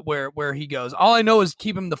know where he goes. All I know is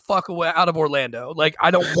keep him the fuck away out of Orlando. Like,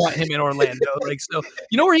 I don't want him in Orlando. Like, so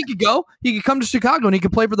you know where he could go? He could come to Chicago and he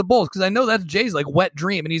could play for the Bulls, because I know that's Jay's like wet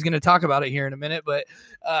dream, and he's going to talk about it here in a minute. But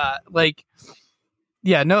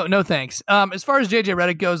yeah, no thanks. As far as JJ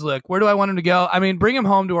Redick goes, look, where do I want him to go? I mean, bring him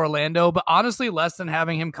home to Orlando, but honestly, less than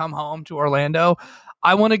having him come home to Orlando,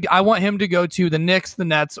 I want him to go to the Knicks, the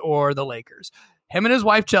Nets, or the Lakers. Him and his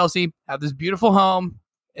wife, Chelsea, have this beautiful home.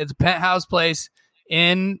 It's a penthouse place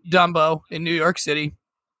in Dumbo in New York City.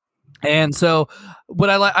 And so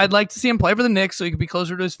I'd like to see him play for the Knicks so he could be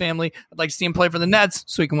closer to his family. I'd like to see him play for the Nets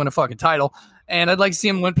so he can win a fucking title. And I'd like to see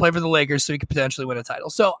him play for the Lakers so he could potentially win a title.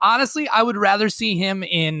 So honestly, I would rather see him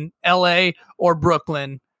in LA or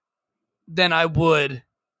Brooklyn than I would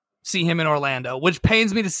see him in Orlando, which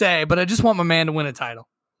pains me to say, but I just want my man to win a title.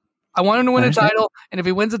 I want him to win a title, and if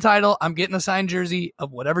he wins a title, I'm getting a signed jersey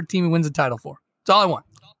of whatever team he wins a title for. That's all I want.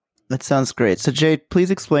 That sounds great. So, Jay, please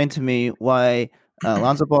explain to me why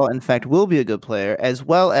Lonzo Ball, in fact, will be a good player, as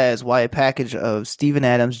well as why a package of Steven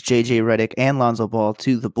Adams, JJ Redick, and Lonzo Ball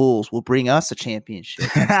to the Bulls will bring us a championship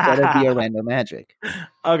instead of the Orlando Magic.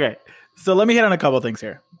 Okay, so let me hit on a couple of things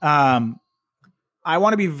here. I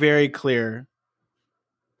want to be very clear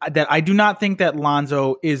that I do not think that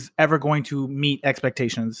Lonzo is ever going to meet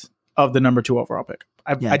expectations of the number 2 overall pick.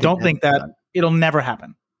 I don't think that it'll never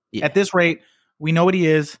happen. Yeah. At this rate, we know what he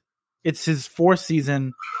is. It's his 4th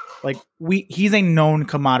season. Like he's a known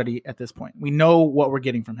commodity at this point. We know what we're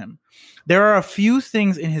getting from him. There are a few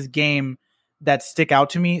things in his game that stick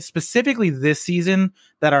out to me, specifically this season,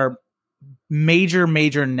 that are major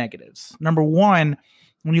negatives. Number one,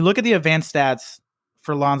 when you look at the advanced stats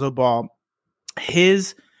for Lonzo Ball,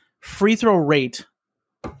 his free throw rate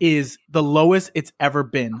is the lowest it's ever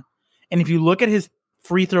been. And if you look at his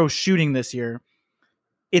free throw shooting this year,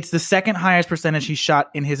 it's the second highest percentage he shot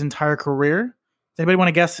in his entire career. Does anybody want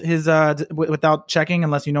to guess his, without checking,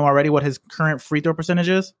 unless you know already, what his current free throw percentage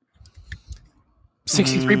is?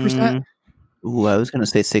 63%? Ooh, I was going to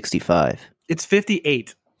say 65. It's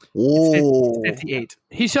 58. Whoa. It's 58.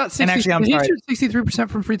 He shot 63%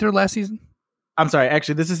 from free throw last season? I'm sorry.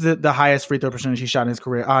 Actually, this is the highest free throw percentage he shot in his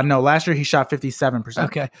career. No, last year he shot 57%.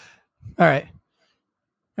 Okay. All right.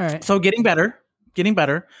 So getting better.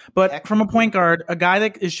 But from a point guard, a guy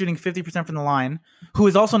that is shooting 50% from the line, who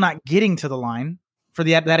is also not getting to the line for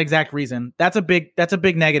that exact reason, that's a big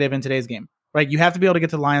negative in today's game, right? You have to be able to get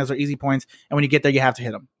to the line. Those are easy points. And when you get there, you have to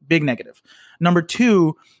hit them. Big negative. Number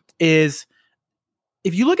 2 is,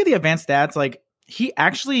 if you look at the advanced stats, like, he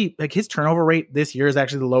actually, like, his turnover rate this year is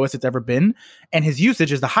actually the lowest it's ever been, and his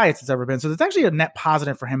usage is the highest it's ever been. So it's actually a net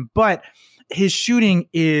positive for him, but his shooting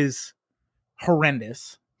is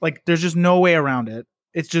horrendous. Like, there's just no way around it.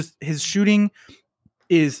 It's just, his shooting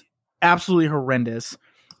is absolutely horrendous,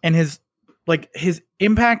 and his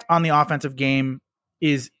impact on the offensive game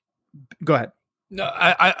is. Go ahead. No,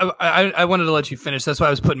 I wanted to let you finish. That's why I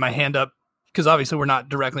was putting my hand up, because obviously we're not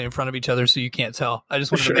directly in front of each other, so you can't tell. I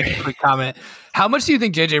just wanted to make a quick comment. How much do you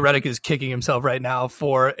think JJ Redick is kicking himself right now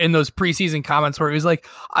for in those preseason comments where he was like,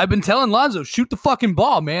 "I've been telling Lonzo, shoot the fucking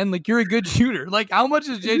ball, man. Like, you're a good shooter." Like, how much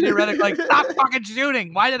is JJ Redick like, stop fucking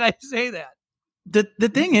shooting? Why did I say that? The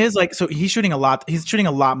thing is, like, so he's shooting a lot. He's shooting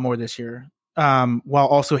a lot more this year, while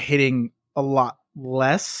also hitting a lot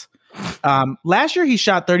less. Last year he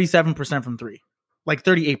shot 37% from 3. Like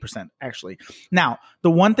 38%, actually. Now,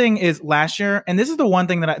 the one thing is last year, and this is the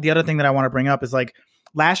other thing that I want to bring up is, like,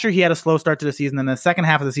 Last year, he had a slow start to the season. And the second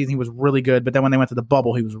half of the season, he was really good. But then when they went to the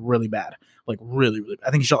bubble, he was really bad. Like, really, really bad.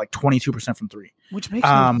 I think he shot like 22% from three. Which makes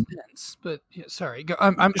no sense. But yeah, sorry. Go,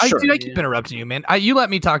 Sure. I keep interrupting you, man. You let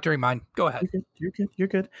me talk during mine. Go ahead. You're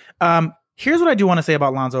good. Here's what I do want to say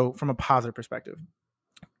about Lonzo from a positive perspective.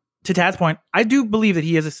 To Tad's point, I do believe that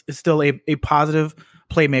he is still a positive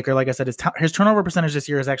playmaker. Like I said, his turnover percentage this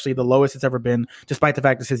year is actually the lowest it's ever been, despite the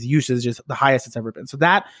fact that his usage is the highest it's ever been. So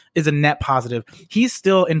that is a net positive. He's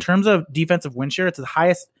still, in terms of defensive win share, it's the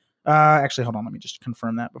highest. Actually, hold on. Let me just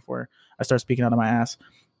confirm that before I start speaking out of my ass.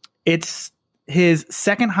 It's his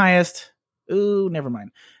second highest. Ooh, never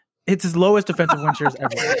mind. It's his lowest defensive win shares ever.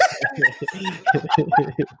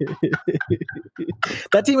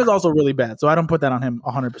 That team is also really bad, so I don't put that on him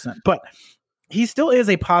 100%. But he still is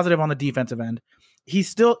a positive on the defensive end. He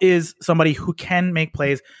still is somebody who can make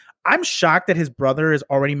plays. I'm shocked that his brother is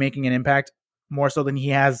already making an impact more so than he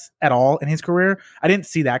has at all in his career. I didn't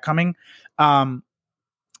see that coming.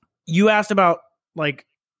 You asked about, like,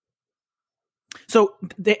 so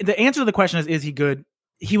the answer to the question is he good?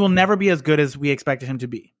 He will never be as good as we expected him to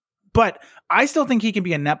be. But I still think he can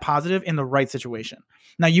be a net positive in the right situation.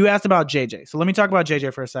 Now, you asked about JJ. So let me talk about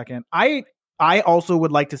JJ for a second. I also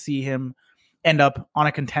would like to see him end up on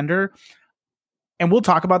a contender. And we'll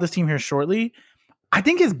talk about this team here shortly. I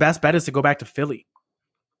think his best bet is to go back to Philly.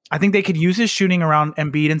 I think they could use his shooting around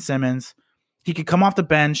Embiid and Simmons. He could come off the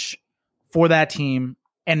bench for that team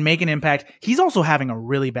and make an impact. He's also having a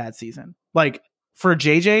really bad season. Like, for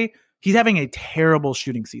JJ, he's having a terrible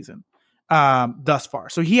shooting season thus far.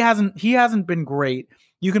 So he hasn't been great.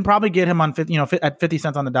 You can probably get him on at 50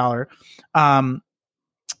 cents on the dollar.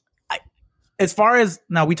 As far as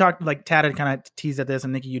now, we talked, like Tad had kind of teased at this,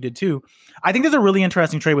 and Nikki, you did too. I think there's a really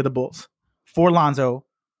interesting trade with the Bulls for Lonzo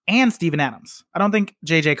and Steven Adams. I don't think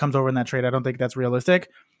JJ comes over in that trade. I don't think that's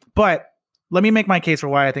realistic. But let me make my case for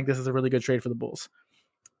why I think this is a really good trade for the Bulls.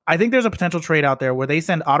 I think there's a potential trade out there where they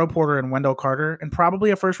send Otto Porter and Wendell Carter and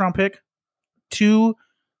probably a first-round pick to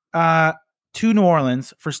New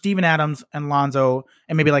Orleans for Steven Adams and Lonzo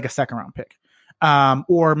and maybe like a second-round pick.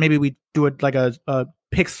 Or maybe we do it like a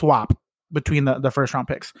pick swap between the first-round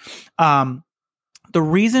picks. The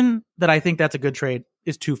reason that I think that's a good trade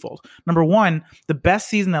is twofold. Number one, the best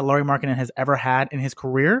season that Lauri Markkanen has ever had in his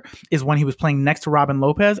career is when he was playing next to Robin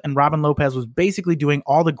Lopez, and Robin Lopez was basically doing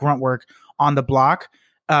all the grunt work on the block,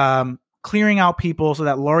 clearing out people so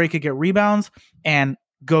that Lauri could get rebounds and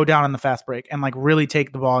go down in the fast break and like really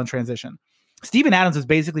take the ball in transition. Steven Adams is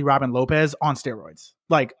basically Robin Lopez on steroids,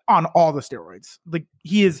 like on all the steroids. Like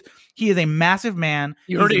he is a massive man.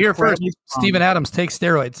 You heard it here first. Steven Adams takes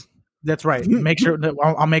steroids. That's right. Make sure that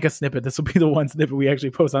I'll make a snippet. This will be the one snippet we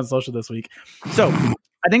actually post on social this week. So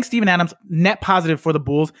I think Steven Adams net positive for the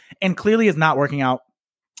Bulls, and clearly is not working out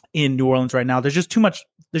in New Orleans right now. There's just too much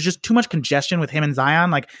congestion with him and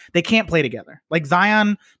Zion. Like they can't play together. Like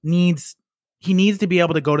Zion needs to be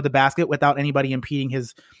able to go to the basket without anybody impeding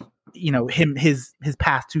his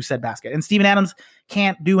path to said basket. And Steven Adams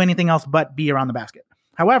can't do anything else but be around the basket.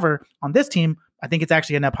 However, on this team, I think it's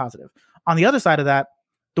actually a net positive. On the other side of that,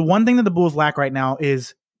 the one thing that the Bulls lack right now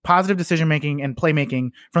is positive decision-making and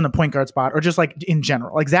playmaking from the point guard spot, or just like in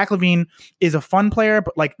general. Like Zach LaVine is a fun player,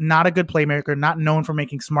 but like not a good playmaker, not known for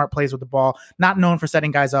making smart plays with the ball, not known for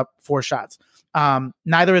setting guys up for shots.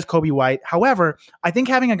 Neither is Kobe White. However, I think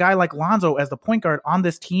having a guy like Lonzo as the point guard on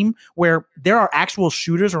this team where there are actual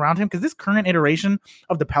shooters around him, because this current iteration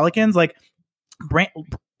of the Pelicans, like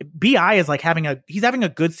BI is like he's having a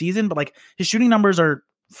good season, but like his shooting numbers are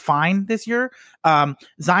fine this year.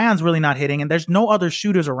 Zion's really not hitting, and there's no other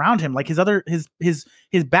shooters around him. Like his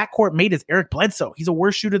backcourt mate is Eric Bledsoe. He's a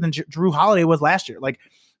worse shooter than Drew Holiday was last year. Like,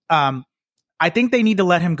 I think they need to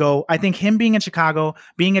let him go. I think him being in Chicago,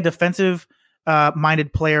 being a defensive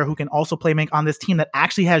minded player who can also make on this team that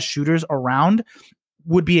actually has shooters around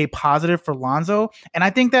would be a positive for Lonzo. And I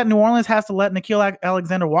think that New Orleans has to let Nickeil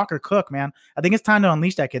Alexander-Walker cook, man. I think it's time to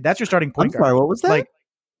unleash that kid. That's your starting point guard. Sorry, what was that? Like,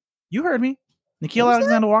 you heard me. Nickeil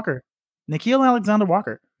Alexander-Walker. Nickeil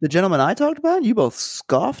Alexander-Walker. The gentleman I talked about? You both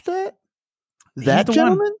scoffed at? That the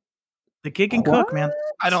gentleman? One. The kid can cook, man.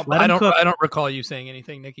 I don't recall you saying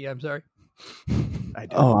anything, Nikki. I'm sorry. I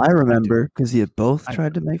do. Oh, I remember, because you both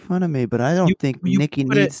tried to make fun of me, but I don't think Nikki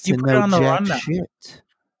needs to know jack shit.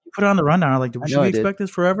 You put it on the rundown. I'm like, should we expect this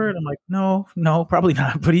forever? And I'm like, no, probably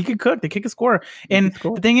not. But he can cook. The kid can score. And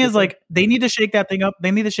the thing is, like, they need to shake that thing up. They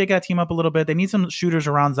need to shake that team up a little bit. They need some shooters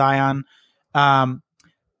around Zion.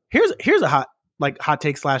 Here's a hot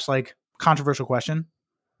take / like controversial question.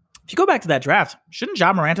 If you go back to that draft, shouldn't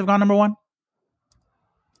Ja Morant have gone number 1?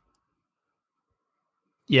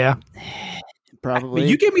 Yeah. probably. But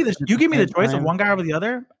you give me the choice of one guy over the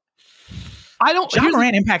other. I don't. John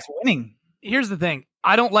Morant impacts winning. Here's the thing.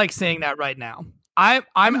 I don't like saying that right now. I'm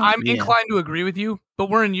inclined to agree with you, but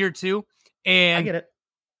we're in year 2, and I get it.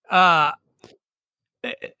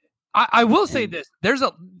 I will say this: there's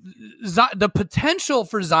the potential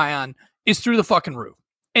for Zion is through the fucking roof,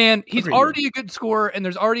 and he's already a good scorer, and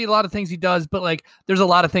there's already a lot of things he does, but like there's a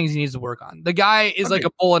lot of things he needs to work on. The guy is like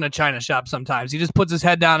a bull in a china shop. Sometimes he just puts his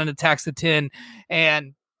head down and attacks the tin,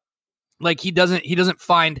 and like he doesn't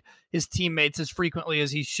find his teammates as frequently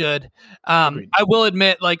as he should. I will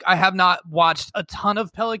admit, like I have not watched a ton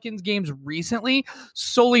of Pelicans games recently,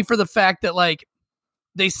 solely for the fact that like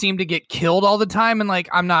they seem to get killed all the time, and like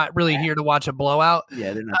I'm not really here to watch a blowout.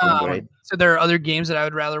 Yeah, they're not doing great. So there are other games that I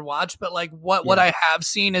would rather watch, but like what I have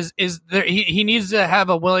seen is there he needs to have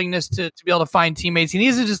a willingness to be able to find teammates. He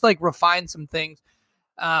needs to just like refine some things.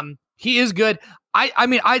 He is good. I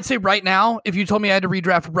mean, I'd say right now, if you told me I had to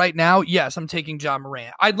redraft right now, yes, I'm taking John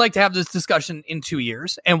Morant. I'd like to have this discussion in 2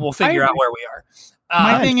 years, and we'll figure out where we are.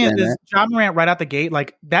 My thing is John Morant right out the gate,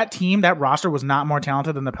 like that team, that roster was not more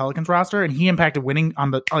talented than the Pelicans roster, and he impacted winning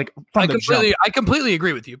on the from the jump. I completely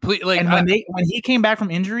agree with you. And when he came back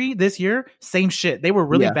from injury this year, same shit. They were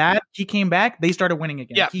really bad. He came back, they started winning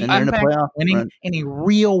again. Yeah, he impacted winning in a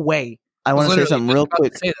real way. I want to say something real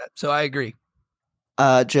quick. Say that, so I agree.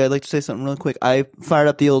 Jay, I'd like to say something real quick. I fired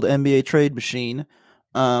up the old NBA trade machine.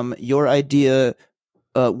 Your idea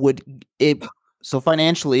so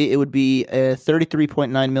financially, it would be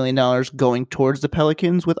 $33.9 million going towards the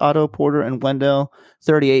Pelicans with Otto Porter and Wendell,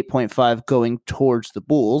 38.5 going towards the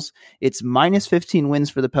Bulls. It's minus 15 wins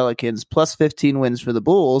for the Pelicans, plus 15 wins for the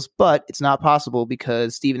Bulls, but it's not possible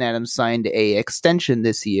because Steven Adams signed a extension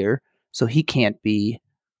this year, so he can't be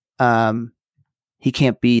traded.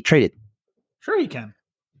 Sure, he can.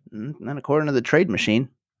 Not according to the trade machine.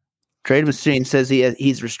 Trade machine says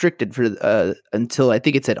he's restricted for until I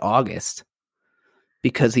think it's at August.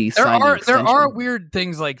 Because he signed an extension. There are weird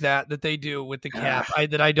things like that they do with the cap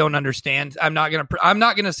that I don't understand. I'm not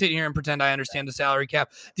gonna sit here and pretend I understand the salary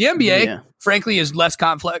cap. The NBA, frankly, is less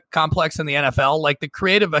complex than the NFL. Like the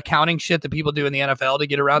creative accounting shit that people do in the NFL to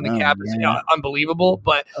get around the cap is unbelievable.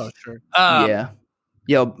 But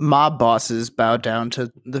mob bosses bow down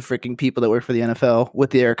to the freaking people that work for the NFL with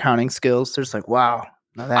their accounting skills. They're just like, wow,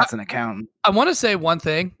 now that's an accountant. I want to say one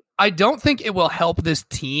thing. I don't think it will help this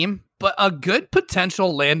team, but a good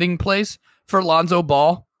potential landing place for Lonzo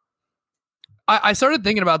Ball. I started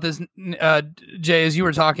thinking about this, Jay, as you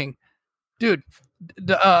were talking. Dude,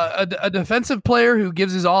 a defensive player who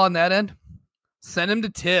gives his all on that end, send him to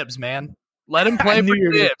Tibbs, man. Let him play for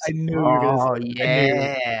Tibbs. I knew you were going to say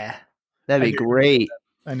that. That'd be great.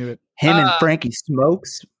 I knew it. Him and Frankie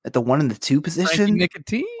Smokes at the 1 and the 2 position. Frankie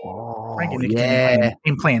Nicotine. Oh, Frankie Nicotine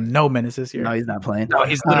ain't playing no minutes this year. No, he's not playing. No,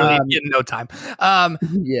 he's literally getting no time. I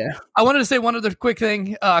wanted to say one other quick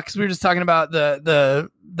thing because we were just talking about the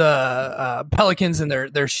Pelicans and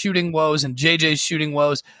their shooting woes and JJ's shooting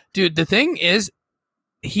woes. Dude, the thing is,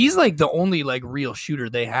 he's like the only like real shooter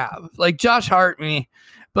they have. Like Josh Hart,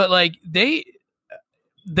 but like they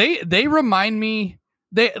remind me.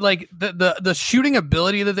 They like the shooting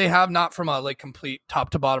ability that they have, not from a like complete top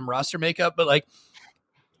to bottom roster makeup, but like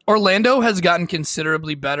Orlando has gotten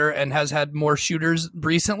considerably better and has had more shooters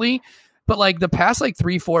recently. But like the past like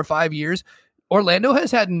 3, 4, 5 years, Orlando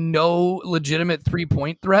has had no legitimate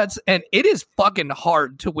 3-point threats, and it is fucking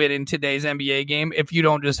hard to win in today's NBA game if you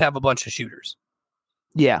don't just have a bunch of shooters.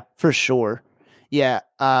 Yeah, for sure. Yeah,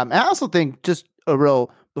 I also think just a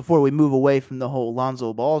real. Before we move away from the whole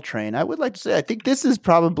Lonzo Ball train, I would like to say I think that is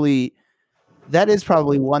probably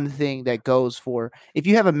one thing that goes for if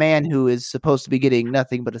you have a man who is supposed to be getting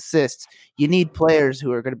nothing but assists, you need players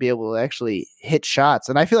who are going to be able to actually hit shots.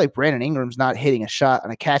 And I feel like Brandon Ingram's not hitting a shot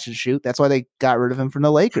on a catch and shoot. That's why they got rid of him from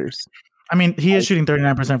the Lakers. I mean, he is shooting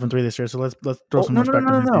 39% from 3 this year, so let's throw some respect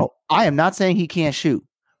on him. No. I am not saying he can't shoot,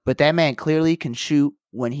 but that man clearly can shoot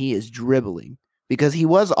when he is dribbling. Because he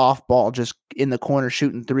was off ball just in the corner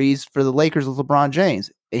shooting threes for the Lakers with LeBron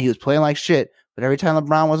James. And he was playing like shit. But every time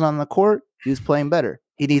LeBron was on the court, he was playing better.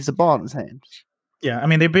 He needs the ball in his hands. Yeah, I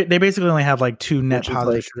mean, they basically only have like 2 net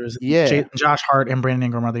positive shooters. Yeah. Josh Hart and Brandon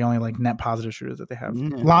Ingram are the only like net positive shooters that they have.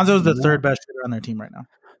 Lonzo's the third best shooter on their team right now.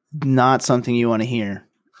 Not something you want to hear.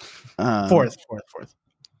 Fourth.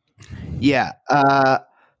 Yeah.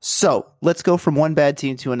 So let's go from one bad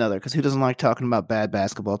team to another because who doesn't like talking about bad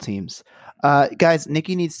basketball teams? Guys,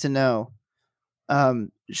 Nikki needs to know,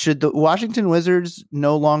 should the Washington Wizards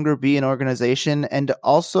no longer be an organization? And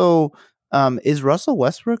also, is Russell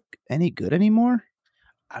Westbrook any good anymore?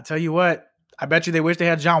 I tell you what, I bet you they wish they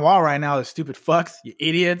had John Wall right now, the stupid fucks, you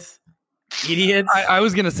idiots. idiots. I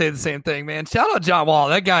was gonna say the same thing, man. Shout out John Wall.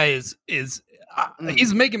 That guy is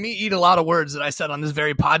he's making me eat a lot of words that I said on this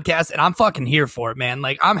very podcast, and I'm fucking here for it, man.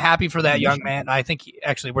 Like, I'm happy for that young man. I think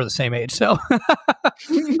actually we're the same age, so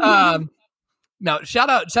no, shout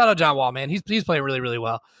out John Wall, man. He's playing really, really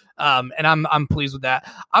well. And I'm pleased with that.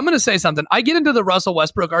 I'm gonna say something. I get into the Russell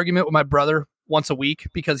Westbrook argument with my brother once a week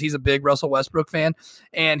because he's a big Russell Westbrook fan,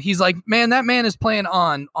 and he's like, man, that man is playing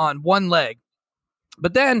on one leg.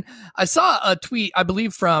 But then I saw a tweet, I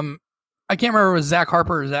believe from, I can't remember if it was Zach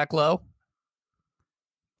Harper or Zach Lowe.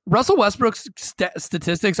 Russell Westbrook's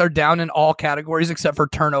statistics are down in all categories except for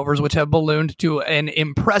turnovers, which have ballooned to an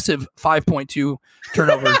impressive 5.2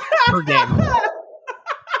 turnovers per game.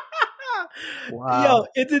 Wow. Yo,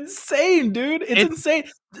 it's insane, dude. It's insane.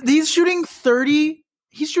 He's shooting 40%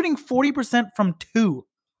 from 2.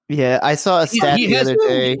 Yeah, I saw a stat the other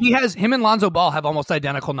day. Him and Lonzo Ball have almost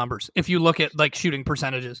identical numbers. If you look at like shooting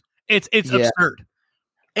percentages, it's absurd.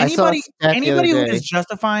 Anybody who is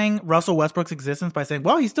justifying Russell Westbrook's existence by saying,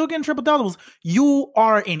 well, he's still getting triple doubles, you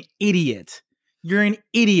are an idiot. You're an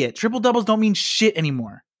idiot. Triple doubles don't mean shit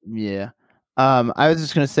anymore. Yeah. I was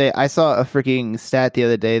just going to say, I saw a freaking stat the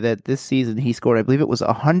other day that this season he scored, I believe it was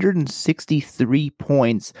 163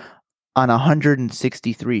 points on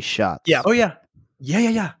 163 shots. Yeah. Oh, yeah.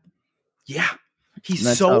 Yeah.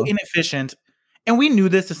 He's so inefficient. And we knew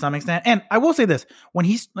this to some extent. And I will say this, when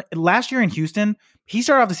he's last year in Houston, he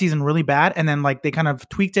started off the season really bad, and then like they kind of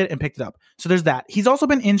tweaked it and picked it up. So there's that. He's also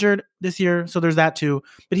been injured this year, so there's that too.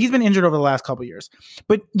 But he's been injured over the last couple of years.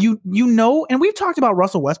 But you know, and we've talked about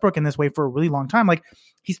Russell Westbrook in this way for a really long time. Like,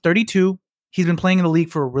 he's 32. He's been playing in the league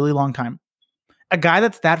for a really long time. A guy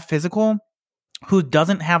that's that physical, who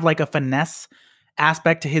doesn't have like a finesse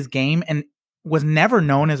aspect to his game and was never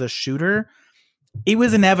known as a shooter, it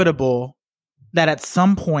was inevitable that at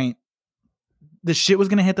some point the shit was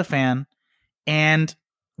going to hit the fan, and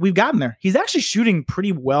we've gotten there. He's actually shooting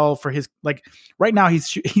pretty well for his, like, right now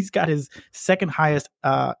he's got his second highest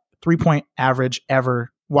 3-point average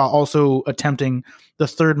ever, while also attempting the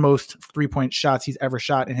third most 3-point shots he's ever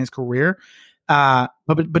shot in his career. But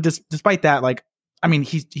despite that, like, I mean,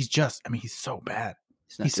 he's so bad.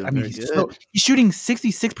 He's shooting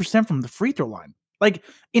 66% from the free throw line. Like,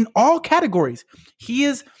 in all categories, he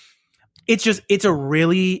is. It's a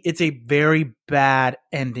very bad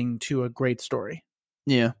ending to a great story.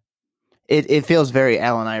 Yeah. It feels very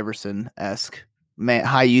Allen Iverson-esque.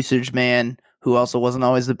 High usage man who also wasn't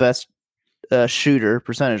always the best shooter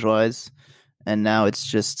percentage-wise. And now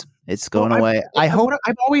it's going away. I've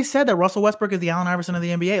always said that Russell Westbrook is the Allen Iverson of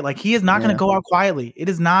the NBA. Like, he is not going to go out quietly. It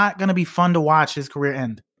is not going to be fun to watch his career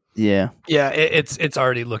end. Yeah. Yeah, it's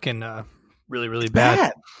already looking really, really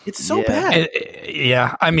bad. It's so bad.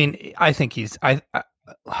 I mean, I think he's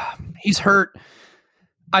hurt.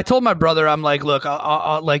 I told my brother, I'm like, look,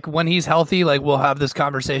 I'll like, when he's healthy, like, we'll have this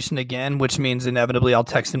conversation again, which means inevitably I'll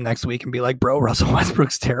text him next week and be like, bro, Russell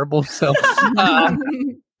Westbrook's terrible. So,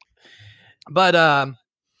 but I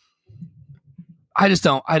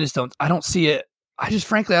don't see it.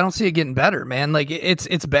 Frankly, I don't see it getting better, man. Like,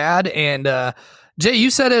 it's bad. And, Jay, you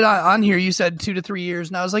said it on here. You said 2 to 3 years,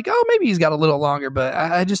 and I was like, oh, maybe he's got a little longer, but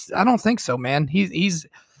I don't think so, man. He's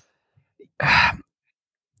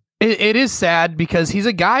it is sad because he's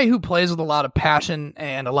a guy who plays with a lot of passion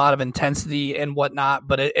and a lot of intensity and whatnot,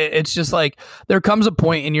 but it's just like there comes a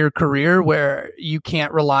point in your career where you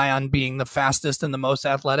can't rely on being the fastest and the most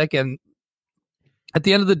athletic, and at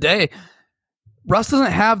the end of the day, Russ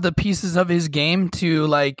doesn't have the pieces of his game to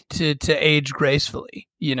age gracefully,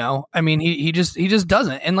 you know? I mean, he just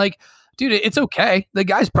doesn't. And like, dude, it's okay. The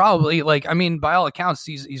guy's probably, like, I mean, by all accounts,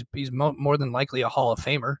 he's more than likely a Hall of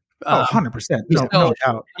Famer. 100%. No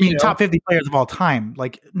doubt. I mean, top 50 players of all time,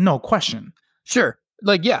 like, no question. Sure.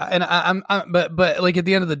 Like, yeah. And I'm but like, at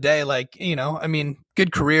the end of the day, like, you know, I mean,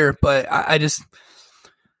 good career, but I'm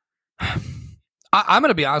going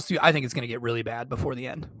to be honest with you. I think it's going to get really bad before the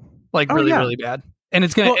end. Like, really bad. And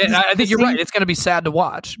it's going to, I think you're right. It's going to be sad to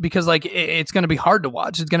watch because, like, it's going to be hard to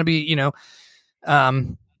watch. It's going to be, you know,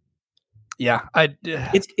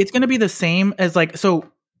 it's going to be the same as, like, so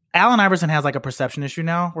Allen Iverson has like a perception issue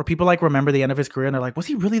now where people like remember the end of his career and they're like, was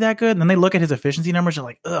he really that good? And then they look at his efficiency numbers and they're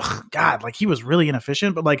like, ugh, God, like, he was really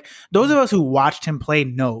inefficient. But like, those of us who watched him play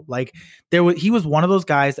know, like, he was one of those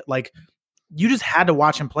guys that, like, you just had to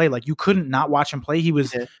watch him play. Like, you couldn't not watch him play. He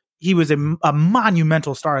was a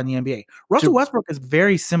monumental star in the NBA. Russell Westbrook is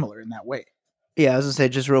very similar in that way. Yeah, I was going to say,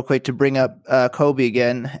 just real quick, to bring up Kobe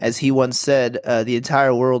again, as he once said, the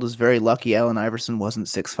entire world is very lucky Allen Iverson wasn't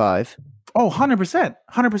 6'5". Oh, 100%.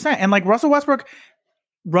 100%. And like, Russell Westbrook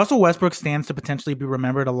stands to potentially be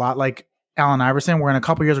remembered a lot like Allen Iverson, where in a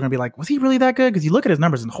couple years we're gonna be like, was he really that good? Because you look at his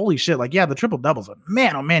numbers and holy shit, like, yeah, the triple doubles, but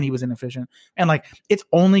man, oh man, he was inefficient. And like, it's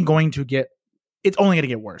only going to get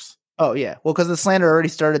worse. Oh yeah, well, because the slander already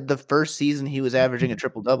started the first season he was averaging a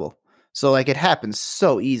triple double, so like it happens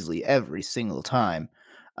so easily every single time.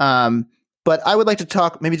 But I would like to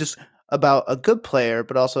talk maybe just about a good player,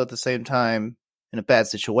 but also at the same time in a bad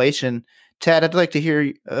situation. Tad, I'd like to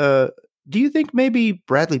hear. Do you think maybe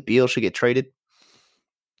Bradley Beal should get traded?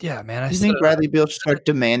 Yeah, man. Do you think Bradley Beal should start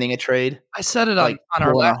demanding a trade? I said it like on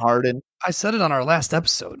our last Harden. I said it on our last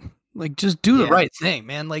episode. Like, just do the right thing,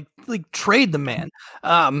 man. Like trade the man.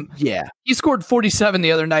 Yeah, he scored 47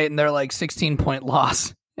 the other night, and they're like 16-point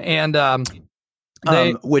loss. And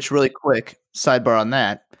which really quick sidebar on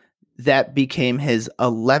that became his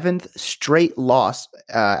 11th straight loss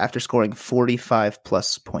after scoring 45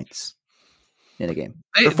 plus points in a game.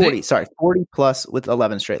 40 plus with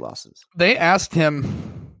 11 straight losses. They asked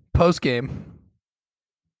him post game,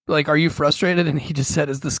 like, "Are you frustrated?" And he just said,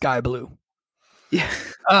 "Is the sky blue?" Yeah.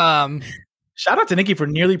 Shout out to Nikki for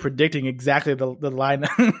nearly predicting exactly the line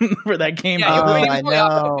for that game. Yeah, I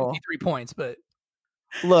know. 53 points, but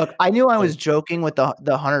look, I knew I was joking with the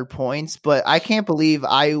 100 points, but I can't believe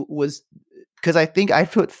I was, because I think I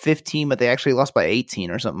put 15, but they actually lost by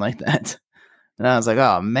 18 or something like that. And I was like,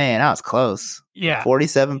 oh man, that was close. Yeah,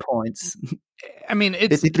 47 points. I mean,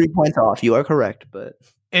 it's 53 points off. You are correct, but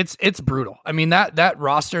it's brutal. I mean, that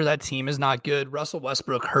roster, that team is not good. Russell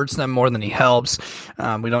Westbrook hurts them more than he helps.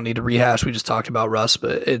 We don't need to rehash. We just talked about Russ,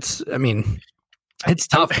 but it's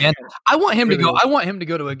tough, man. I want him to go. I want him to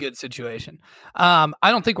go to a good situation. I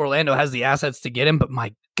don't think Orlando has the assets to get him, but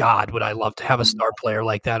my God, would I love to have a star player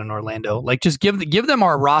like that in Orlando? Like, just give them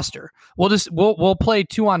our roster. We'll play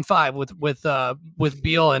 2-on-5 with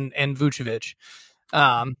Beal and Vucevic.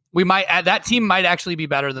 We might add, that team might actually be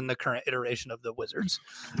better than the current iteration of the Wizards.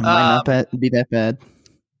 Might not be that bad.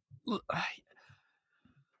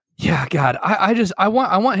 Yeah, God, I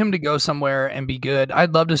want him to go somewhere and be good.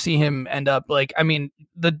 I'd love to see him end up like, I mean,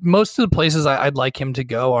 most of the places I'd like him to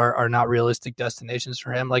go are not realistic destinations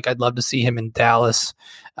for him. Like, I'd love to see him in Dallas.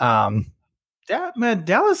 Yeah, man,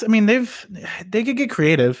 Dallas. I mean, they could get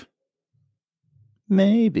creative,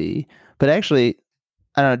 maybe, but actually,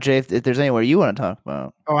 I don't know, Jay, if there's anywhere you want to talk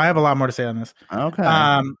about. Oh, I have a lot more to say on this. Okay.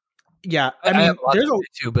 Yeah, I mean, there's a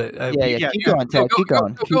too, but keep going, Ted. Keep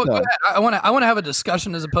going. Go ahead. I want to have a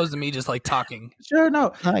discussion as opposed to me just like talking. Sure,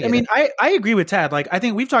 no. I mean, I agree with Tad. Like, I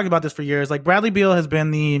think we've talked about this for years. Like, Bradley Beal has been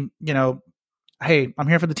the, hey, I'm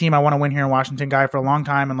here for the team. I want to win here in Washington guy for a long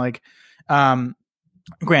time. And like,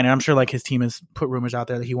 granted, I'm sure like his team has put rumors out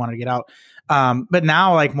there that he wanted to get out. But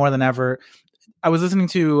now, like, more than ever, I was listening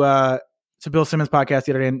to Bill Simmons' podcast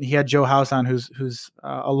the other day, and he had Joe House on, who's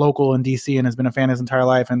a local in DC and has been a fan his entire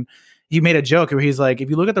life. And he made a joke where he's like, if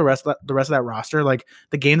you look at the rest of that roster, like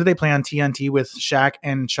the game that they play on TNT with Shaq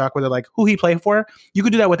and Chuck, where they're like, who he played for, you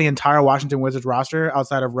could do that with the entire Washington Wizards roster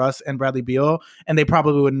outside of Russ and Bradley Beal, and they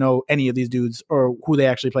probably wouldn't know any of these dudes or who they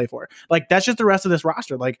actually play for. Like, that's just the rest of this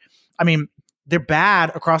roster. Like, I mean, they're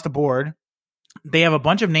bad across the board. They have a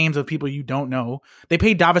bunch of names of people you don't know. They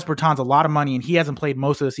paid Davis Bertans a lot of money, and he hasn't played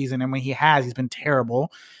most of the season. And when he has, he's been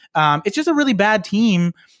terrible. It's just a really bad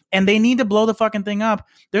team, and they need to blow the fucking thing up.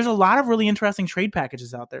 There's a lot of really interesting trade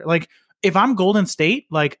packages out there. Like, if I'm Golden State,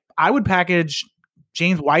 like, I would package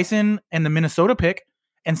James Wiseman and the Minnesota pick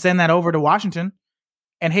and send that over to Washington.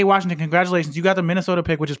 And hey, Washington, congratulations. You got the Minnesota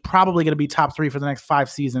pick, which is probably going to be top 3 for the next 5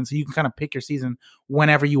 seasons. So you can kind of pick your season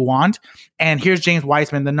whenever you want. And here's James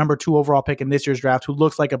Wiseman, the number 2 overall pick in this year's draft, who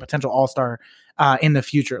looks like a potential all-star in the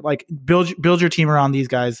future. Like, build your team around these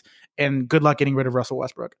guys, and good luck getting rid of Russell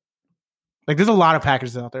Westbrook. Like, there's a lot of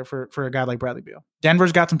packages out there for a guy like Bradley Beal.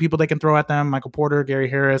 Denver's got some people they can throw at them. Michael Porter, Gary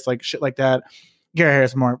Harris, like shit like that. Gary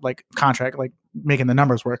Harris is more like contract, like making the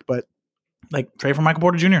numbers work. But like, trade for Michael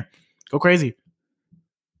Porter Jr. Go crazy.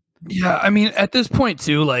 Yeah, I mean, at this point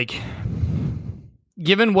too, like,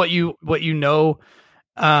 given what you know,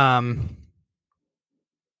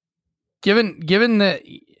 given that,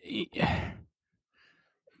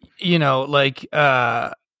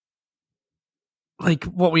 like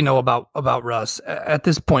what we know about Russ at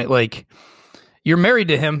this point, like, you're married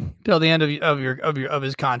to him till the end of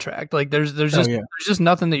his contract. Like, there's just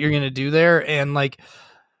nothing that you're gonna do there, and like,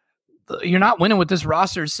 you're not winning with this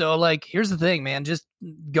roster. So like, here's the thing, man, just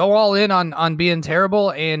go all in on being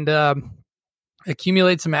terrible and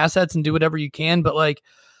accumulate some assets and do whatever you can. But like,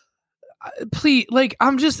 please, like,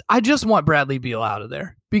 I just want Bradley Beal out of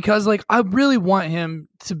there, because like, I really want him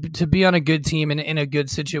to be on a good team and in a good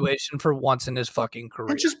situation for once in his fucking career.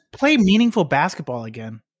 And just play meaningful basketball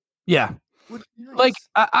again. Yeah. Like,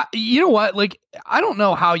 you know what? Like, I don't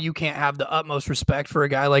know how you can't have the utmost respect for a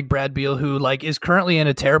guy like Brad Beal, who like is currently in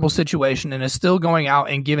a terrible situation and is still going out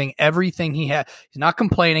and giving everything he had. He's not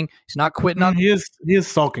complaining. He's not quitting on. He is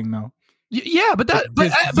sulking though. Yeah, but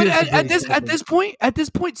at this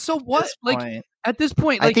point, so what? Like at this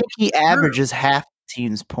point, like I think he averages half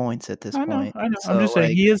team's points at this point. I know. So, I'm just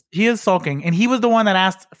saying he is sulking, and he was the one that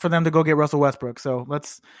asked for them to go get Russell Westbrook. So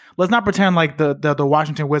let's not pretend like the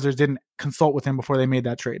Washington Wizards didn't consult with him before they made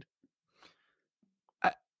that trade.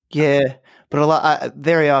 Yeah, but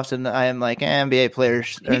very often I am like NBA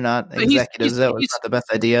players are not executives. That was not the best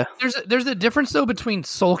idea. There's a difference though between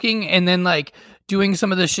sulking and then like doing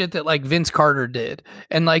some of the shit that like Vince Carter did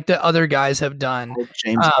and like the other guys have done.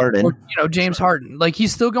 James Harden, James Harden, like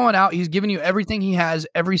he's still going out. He's giving you everything he has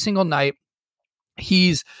every single night.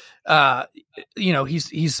 He's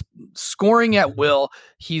he's scoring at will.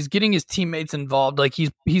 He's getting his teammates involved. Like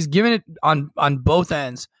he's giving it on both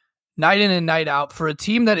ends, night in and night out, for a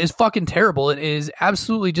team that is fucking terrible. It is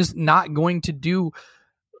absolutely just not going to do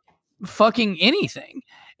fucking anything.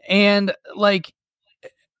 And like,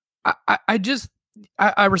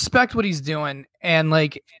 I respect what he's doing. And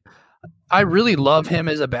like, I really love him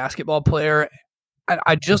as a basketball player.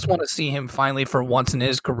 I just want to see him finally, for once in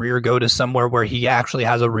his career, go to somewhere where he actually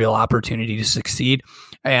has a real opportunity to succeed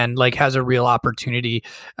and like has a real opportunity,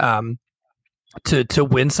 to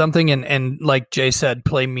win something and like Jay said,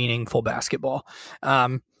 play meaningful basketball.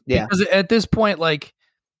 Because at this point, like,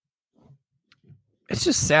 it's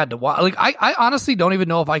just sad to watch. Like, I honestly don't even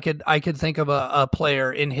know if I could think of a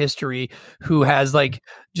player in history who has like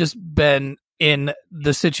just been in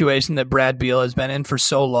the situation that Brad Beal has been in for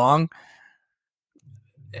so long,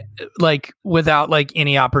 like without like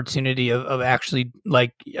any opportunity of actually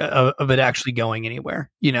like of it actually going anywhere,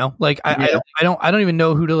 like I don't even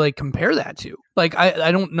know who to like compare that to. Like,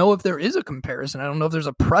 I don't know if there is a comparison. I don't know if there's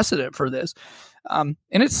a precedent for this. And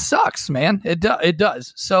it sucks, man. It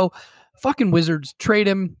does. So fucking Wizards, trade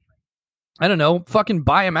him. I don't know. Fucking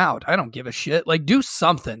buy him out. I don't give a shit. Like, do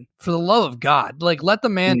something for the love of God. Like, let the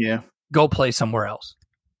man go play somewhere else.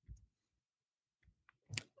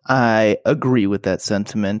 I agree with that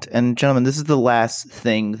sentiment. And gentlemen, this is the last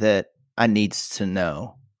thing that I needs to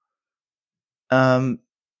know.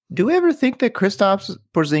 Do we ever think that Kristaps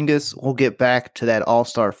Porzingis will get back to that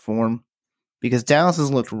all-star form? Because Dallas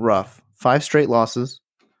has looked rough. 5 straight losses,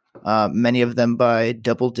 many of them by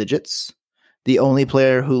double digits. The only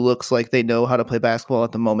player who looks like they know how to play basketball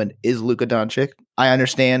at the moment is Luka Doncic. I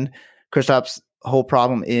understand Kristaps' whole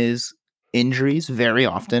problem is injuries very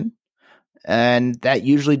often. And that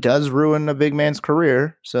usually does ruin a big man's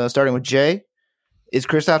career. So starting with Jay, is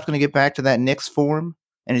Kristaps going to get back to that Knicks form?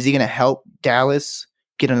 And is he going to help Dallas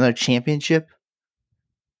get another championship?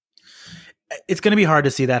 It's going to be hard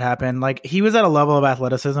to see that happen. Like, he was at a level of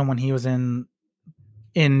athleticism when he was in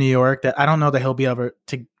New York that I don't know that he'll be able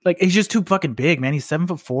to, like, he's just too fucking big, man. He's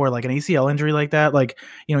 7'4", like an ACL injury like that. Like,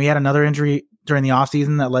 he had another injury during the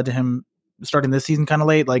offseason that led to him starting this season kind of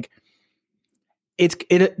late. Like,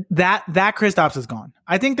 that Kristaps is gone.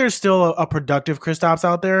 I think there's still a productive Kristaps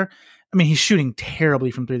out there. I mean, he's shooting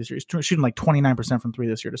terribly from 3 this year. He's shooting like 29% from 3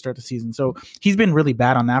 this year to start the season. So he's been really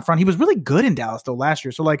bad on that front. He was really good in Dallas though last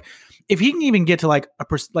year. So like, if he can even get to like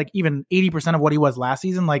even 80% of what he was last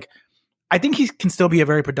season, like, I think he can still be a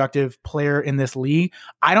very productive player in this league.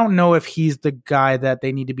 I don't know if he's the guy that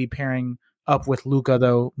they need to be pairing up with Luka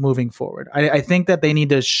though moving forward. I think that they need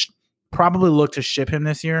to probably look to ship him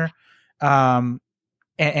this year.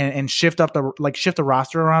 And shift the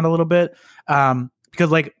roster around a little bit,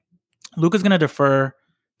 because like Luka's going to defer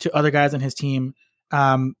to other guys on his team,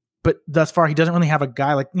 but thus far he doesn't really have a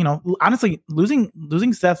guy like, honestly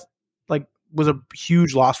losing Seth like was a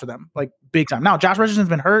huge loss for them, like big time. Now Josh Richardson's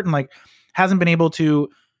been hurt and like hasn't been able to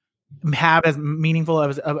have as meaningful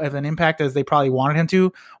of an impact as they probably wanted him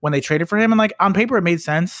to when they traded for him, and like on paper it made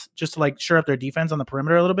sense just to like shore up their defense on the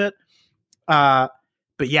perimeter a little bit.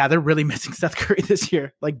 But yeah, they're really missing Seth Curry this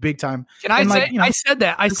year, like big time. Can I say? I said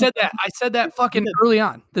that fucking early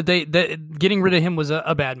on that getting rid of him was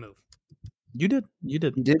a bad move. You did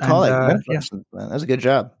call it. That was a good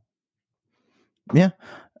job. Yeah,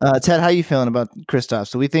 Ted, how are you feeling about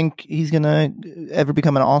Kristaps? Do we think he's gonna ever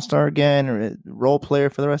become an all-star again or a role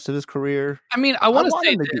player for the rest of his career? I mean, I want to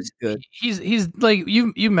say this. Good. He's like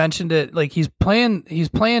you mentioned it. Like he's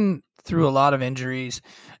playing through a lot of injuries.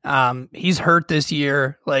 He's hurt this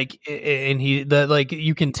year, like, and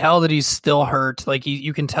you can tell that he's still hurt. Like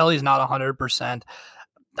you can tell he's not 100%.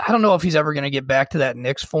 I don't know if he's ever going to get back to that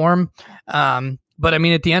Knicks form. But I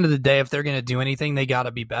mean, at the end of the day, if they're going to do anything, they got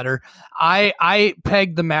to be better. I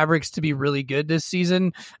pegged the Mavericks to be really good this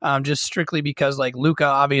season, just strictly because like Luka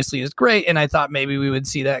obviously is great, and I thought maybe we would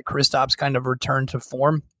see that Kristaps kind of return to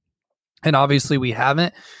form. And obviously we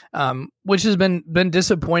haven't, which has been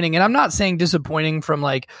disappointing. And I'm not saying disappointing from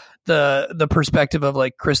like the perspective of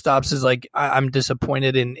like Kristaps is like, I'm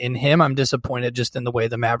disappointed in him. I'm disappointed just in the way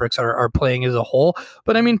the Mavericks are playing as a whole.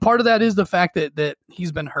 But I mean, part of that is the fact that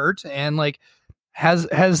he's been hurt and like has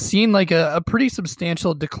seen like a pretty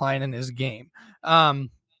substantial decline in his game.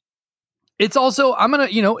 It's also,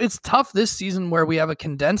 it's tough this season where we have a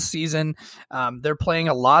condensed season. They're playing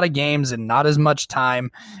a lot of games and not as much time.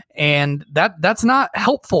 And that's not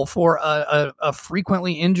helpful for a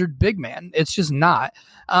frequently injured big man. It's just not.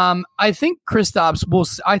 I think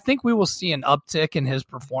Kristaps I think we will see an uptick in his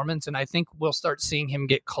performance. And I think we'll start seeing him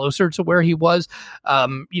get closer to where he was,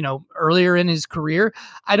 earlier in his career.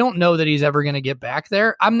 I don't know that he's ever going to get back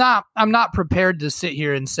there. I'm not prepared to sit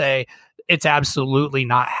here and say, it's absolutely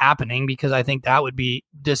not happening, because I think that would be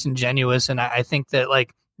disingenuous. And I think that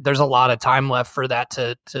like there's a lot of time left for that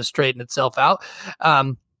to straighten itself out.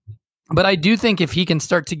 But I do think if he can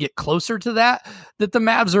start to get closer to that the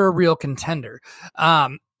Mavs are a real contender.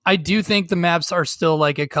 I do think the Mavs are still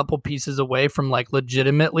like a couple pieces away from like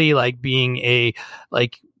legitimately like being a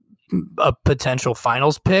potential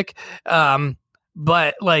finals pick.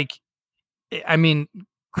 But like, I mean,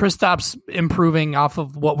 Kristaps improving off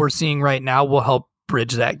of what we're seeing right now will help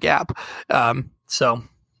bridge that gap. I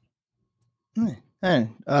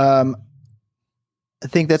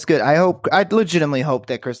think that's good. I legitimately hope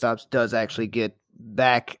that Kristaps does actually get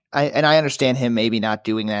back. I understand him maybe not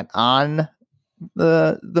doing that on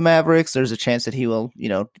the Mavericks. There's a chance that he will,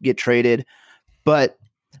 get traded. But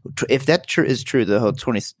if that is true, the whole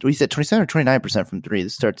we said 27 or 29% from three to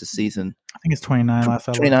start the season. I think it's 29 last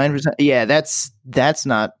time. 29%. Yeah, that's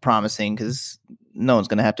not promising, because no one's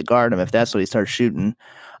going to have to guard him if that's what he starts shooting.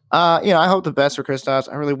 I hope the best for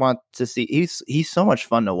Kristaps. I really want to see. He's so much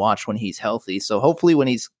fun to watch when he's healthy. So hopefully when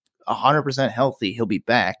he's 100% healthy, he'll be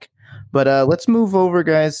back. But let's move over,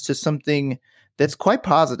 guys, to something that's quite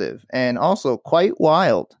positive and also quite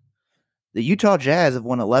wild. The Utah Jazz have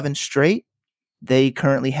won 11 straight. They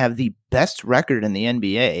currently have the best record in the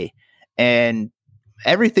NBA, and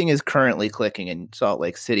everything is currently clicking in Salt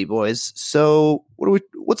Lake City, boys. So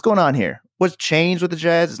what's going on here? What's changed with the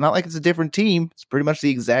Jazz? It's not like it's a different team. It's pretty much the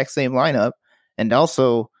exact same lineup. And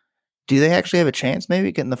also, do they actually have a chance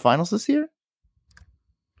maybe getting the finals this year?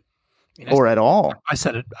 Or at all? I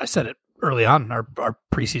said it early on in our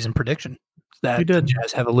preseason prediction that the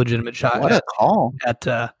Jazz have a legitimate shot. What a call.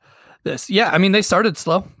 At this. Yeah, I mean, they started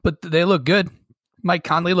slow, but they look good. Mike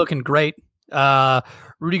Conley looking great.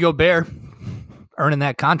 Rudy Gobert earning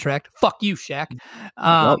that contract. Fuck you, Shaq.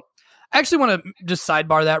 I actually want to just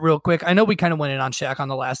sidebar that real quick. I know we kind of went in on Shaq on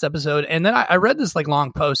the last episode, and then I read this like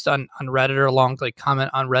long post on Reddit, or a long like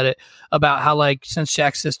comment on Reddit about how like since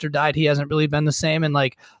Shaq's sister died, he hasn't really been the same. And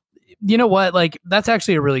like, you know what? Like, that's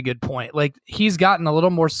actually a really good point. Like, he's gotten a little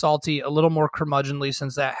more salty, a little more curmudgeonly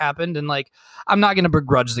since that happened. And like, I'm not going to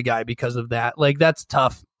begrudge the guy because of that. Like, that's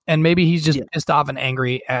tough. And maybe he's just pissed off and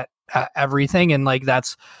angry at everything. And like,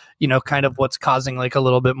 that's, kind of what's causing like a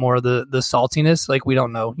little bit more of the saltiness. Like, we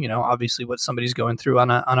don't know, obviously what somebody's going through on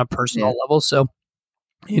a personal level. So,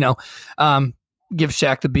 give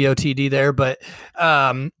Shaq the BOTD there, but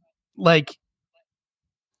like,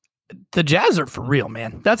 the Jazz are for real,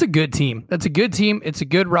 man. That's a good team. It's a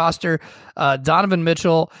good roster. Donovan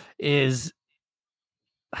Mitchell is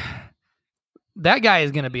that guy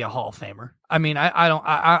is going to be a Hall of Famer. I mean,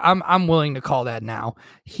 I'm willing to call that now.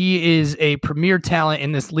 He is a premier talent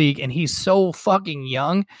in this league, and he's so fucking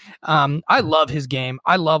young. I love his game.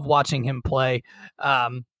 I love watching him play.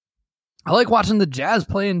 I like watching the Jazz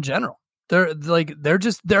play in general. They're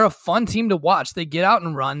a fun team to watch. They get out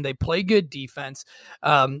and run. They play good defense.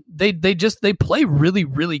 They play really,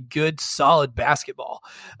 really good, solid basketball.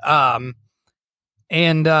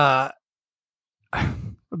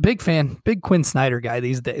 Big fan, big Quinn Snyder guy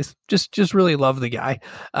these days. Just really love the guy.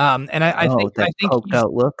 I think coked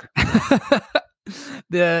out look.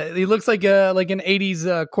 He looks like an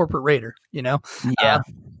 80s corporate raider, Yeah.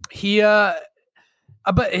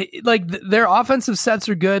 But like their offensive sets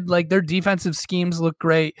are good. Like their defensive schemes look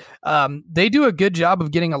great. They do a good job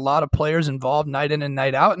of getting a lot of players involved night in and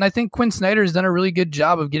night out. And I think Quinn Snyder has done a really good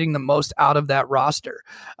job of getting the most out of that roster.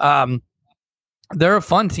 They're a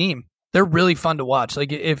fun team. they're really fun to watch.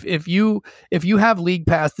 Like if you have League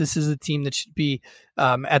Pass, this is a team that should be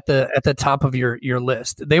at the top of your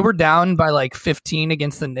list. They were down by like 15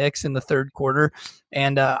 against the Knicks in the third quarter,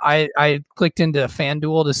 and I clicked into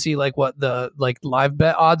FanDuel to see like what the like live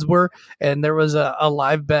bet odds were, and there was a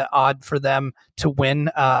live bet odd for them to win.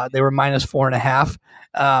 They were -4.5.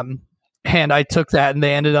 And I took that, and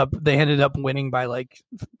they ended up winning by like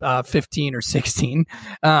 15 or 16.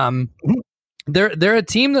 They're a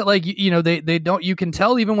team that, like, you know, they don't, you can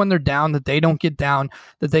tell even when they're down that they don't get down,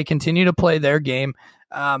 that they continue to play their game.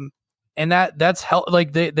 And that's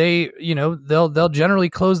like they you know, they'll generally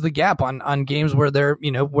close the gap on games where they're,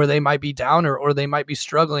 you know, where they might be down or they might be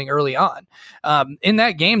struggling early on. In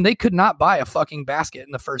that game, they could not buy a fucking basket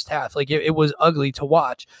in the first half. Like it was ugly to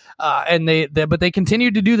watch. And but they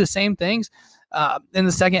continued to do the same things. In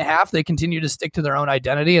the second half, they continue to stick to their own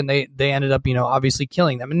identity, and they ended up, you know, obviously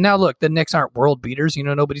killing them. And now look, the Knicks aren't world beaters. You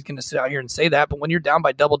know, nobody's going to sit out here and say that. But when you're down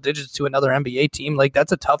by double digits to another NBA team, like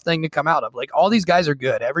that's a tough thing to come out of. Like all these guys are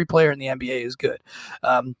good. Every player in the NBA is good.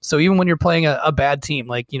 So even when you're playing a bad team,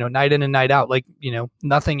 like, you know, night in and night out, like, you know,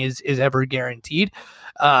 nothing is ever guaranteed.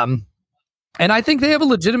 And I think they have a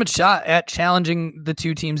legitimate shot at challenging the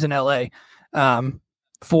two teams in LA.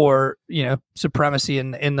 For, you know, supremacy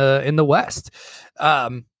in the West.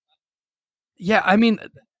 Yeah, I mean,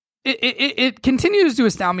 it continues to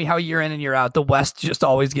astound me how year in and year out the West just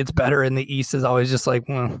always gets better and the East is always just like,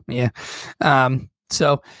 yeah.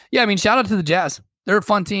 So yeah, I mean, shout out to the Jazz. They're a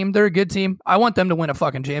fun team. They're a good team. I want them to win a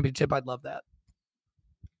fucking championship. I'd love that.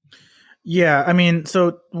 Yeah, I mean,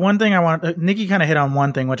 so one thing I want, Nikki kind of hit on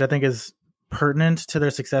one thing, which I think is pertinent to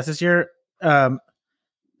their success this year.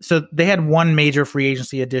 So they had one major free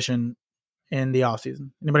agency addition in the offseason.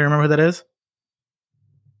 Anybody remember who that is?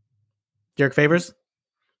 Derek Favors?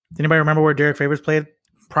 Does anybody remember where Derek Favors played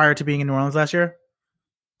prior to being in New Orleans last year?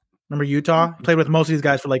 Remember Utah? Played with most of these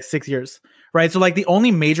guys for like 6 years, right? So like the only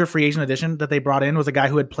major free agent addition that they brought in was a guy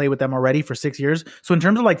who had played with them already for 6 years. So in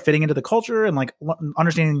terms of like fitting into the culture and like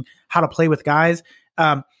understanding how to play with guys,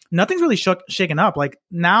 nothing's really shaken up. Like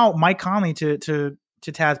now Mike Conley, to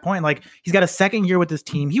Tad's point, like he's got a second year with this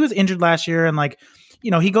team. He was injured last year, and like, you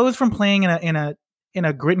know, he goes from playing in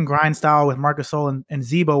a grit and grind style with Marc Gasol and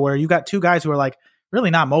Zebo, where you got two guys who are like really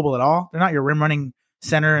not mobile at all. They're not your rim running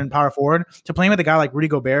center and power forward, to playing with a guy like Rudy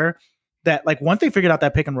Gobert, that like once they figured out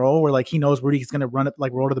that pick and roll where like he knows Rudy's going to run it,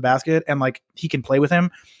 like roll to the basket, and like he can play with him.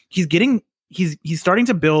 He's starting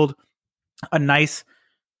to build a nice,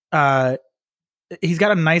 he's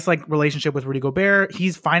got a nice like relationship with Rudy Gobert.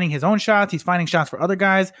 He's finding his own shots. He's finding shots for other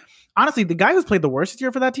guys. Honestly, the guy who's played the worst this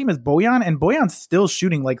year for that team is Bojan, and Bojan's still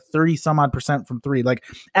shooting like 30 some odd percent from three. Like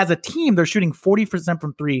as a team, they're shooting 40%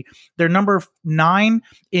 from three. They're number 9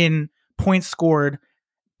 in points scored,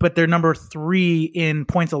 but they're number 3 in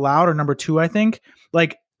points allowed, or number 2, I think.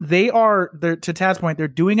 Like they're, to Tad's point, they're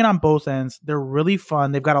doing it on both ends. They're really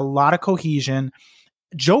fun. They've got a lot of cohesion.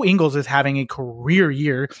 Joe Ingles is having a career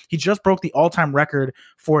year. He just broke the all-time record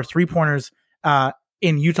for three-pointers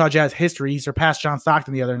in Utah Jazz history. He surpassed John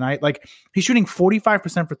Stockton the other night. Like he's shooting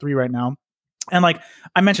 45% for three right now. And like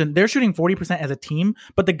I mentioned, they're shooting 40% as a team,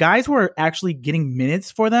 but the guys who are actually getting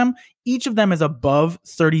minutes for them, each of them is above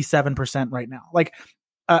 37% right now. Like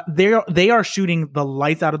they are shooting the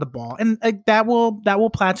lights out of the ball, and that will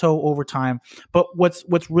plateau over time. But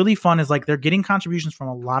what's really fun is like they're getting contributions from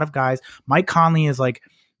a lot of guys. Mike Conley is like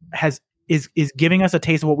is giving us a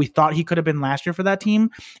taste of what we thought he could have been last year for that team.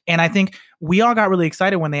 And I think we all got really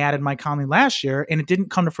excited when they added Mike Conley last year, and it didn't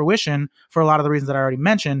come to fruition for a lot of the reasons that I already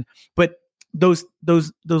mentioned. But those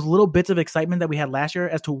little bits of excitement that we had last year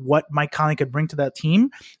as to what Mike Conley could bring to that team,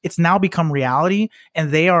 it's now become reality,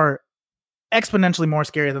 and they are exponentially more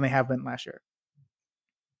scary than they have been last year.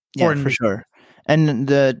 Yeah, for sure. And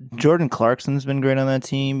the Jordan Clarkson's been great on that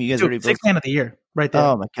team. You guys already sixth man of the year, right there.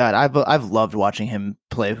 Oh my god, I've loved watching him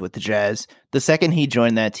play with the Jazz. The second he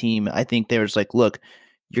joined that team, I think they were just like, look,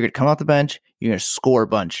 you're gonna come off the bench, you're gonna score a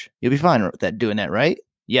bunch. You'll be fine with that, doing that, right?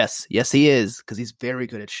 Yes, he is, because he's very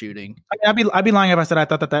good at shooting. I mean, I'd be lying if I said I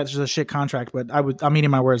thought that that's just a shit contract, but I'm eating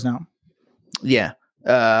my words now. Yeah,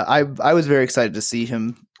 I was very excited to see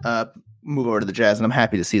him move over to the Jazz, and I'm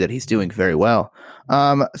happy to see that he's doing very well.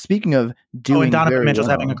 Speaking of doing, and Donovan very Mitchell's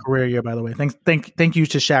well, having a career year, by the way. Thank you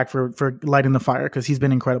to Shaq for lighting the fire, because he's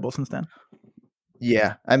been incredible since then.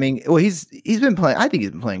 Yeah, I mean, well, he's been playing. I think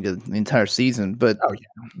he's been playing good the entire season. But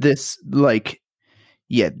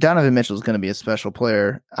Donovan Mitchell is going to be a special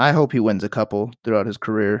player. I hope he wins a couple throughout his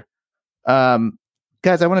career.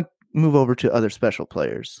 Guys, I want to move over to other special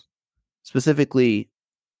players, specifically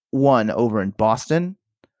one over in Boston.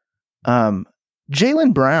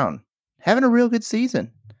 Jaylen Brown having a real good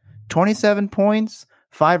season. 27 points,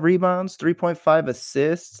 5 rebounds, 3.5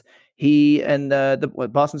 assists. He and the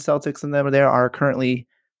Boston Celtics and them are there are currently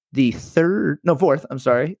the fourth, I'm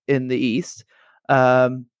sorry, in the East.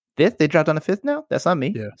 Fifth, they dropped on the fifth now? That's on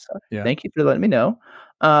me. Yeah. So, Yeah. thank you for letting me know.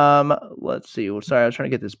 Let's see. Well, sorry, I was trying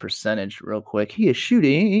to get this percentage real quick. He is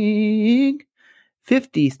shooting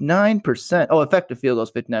 59%. Oh, effective field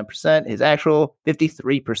goals 59%. His actual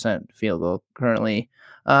 53% field goal currently.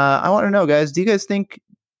 I want to know, guys, do you guys think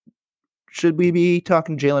should we be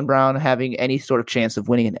talking Jaylen Brown having any sort of chance of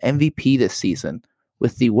winning an MVP this season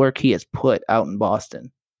with the work he has put out in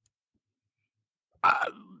Boston?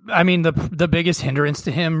 I mean, the biggest hindrance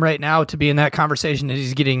to him right now to be in that conversation is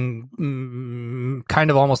he's getting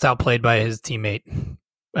kind of almost outplayed by his teammate,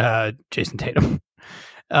 Jason Tatum.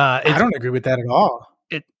 I don't agree with that at all.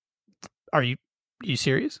 Are you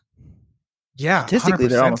serious? Yeah, statistically,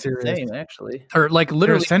 they're almost serious. the same, actually. Or like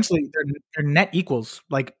literally, they're net equals.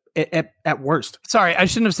 Like at worst. Sorry, I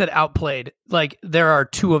shouldn't have said outplayed. Like there are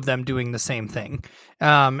two of them doing the same thing,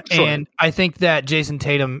 Sure. And I think that Jason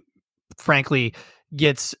Tatum, frankly,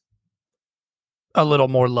 gets a little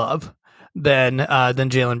more love than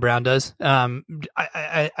Jaylen Brown does.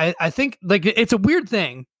 I think like it's a weird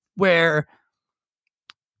thing where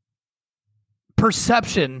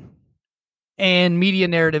perception and media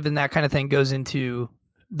narrative and that kind of thing goes into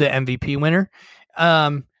the MVP winner.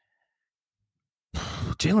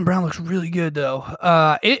 Jaylen Brown looks really good though.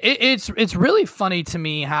 It's really funny to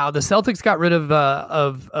me how the Celtics got rid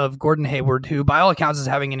of Gordon Hayward, who by all accounts is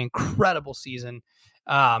having an incredible season,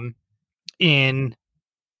 in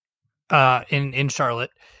Charlotte,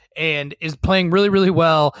 and is playing really, really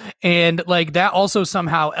well. And like that also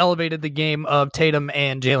somehow elevated the game of Tatum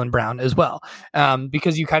and Jaylen Brown as well.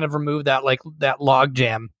 Because you kind of remove that log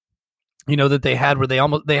jam, that they had where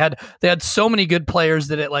they had so many good players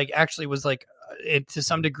that it like actually was like it to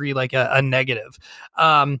some degree like a negative.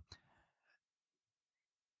 I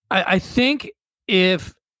think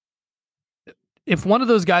if one of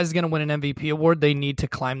those guys is going to win an MVP award, they need to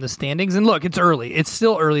climb the standings. And look, it's early. It's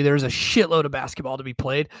still early. There's a shitload of basketball to be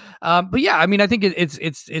played. But yeah, I mean, I think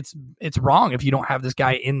it's wrong if you don't have this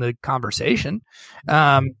guy in the conversation.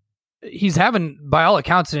 He's having, by all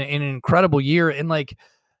accounts, an incredible year. And like,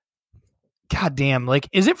 goddamn, like,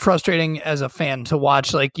 is it frustrating as a fan to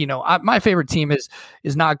watch? Like, my favorite team is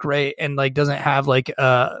not great and like doesn't have like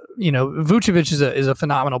Vucevic is a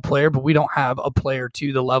phenomenal player, but we don't have a player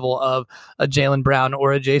to the level of a Jaylen Brown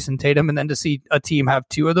or a Jason Tatum, and then to see a team have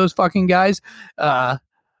two of those fucking guys,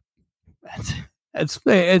 it's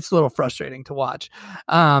a little frustrating to watch.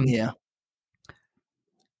 Yeah.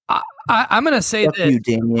 I'm gonna say Fuck that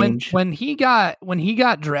you, when he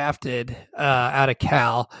got drafted out of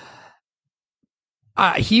Cal.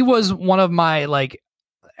 He was one of my like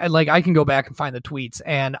I can go back and find the tweets,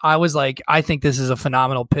 and I was like, I think this is a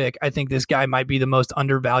phenomenal pick. I think this guy might be the most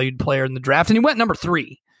undervalued player in the draft, and he went number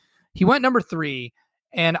 3.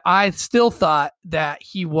 And I still thought that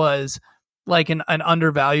he was like an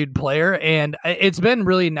undervalued player, and it's been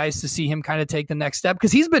really nice to see him kind of take the next step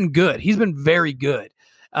because he's been good. He's been very good,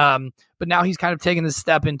 but now he's kind of taken this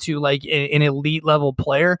step into like an elite level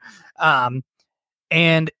player,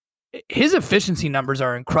 and his efficiency numbers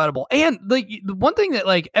are incredible. And like the one thing that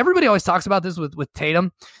like everybody always talks about this with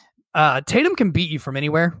Tatum, Tatum can beat you from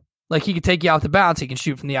anywhere. Like he can take you out the bounce. He can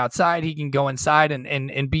shoot from the outside. He can go inside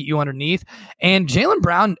and beat you underneath. And Jaylen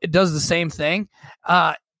Brown does the same thing.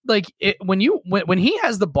 When he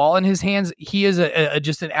has the ball in his hands, he is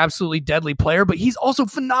just an absolutely deadly player, but he's also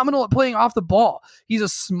phenomenal at playing off the ball. He's a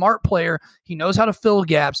smart player. He knows how to fill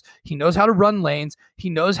gaps. He knows how to run lanes. He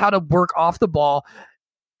knows how to work off the ball.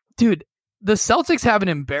 Dude, the Celtics have an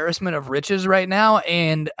embarrassment of riches right now,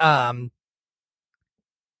 and I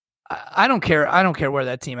don't care. I don't care where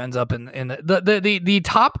that team ends up in the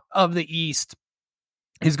top of the East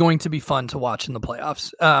is going to be fun to watch in the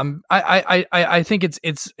playoffs. I think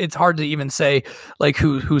it's hard to even say like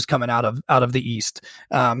who's coming out of the East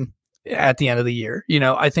at the end of the year.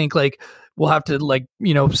 I think like we'll have to like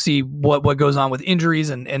see what goes on with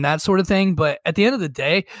injuries and that sort of thing. But at the end of the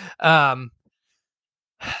day,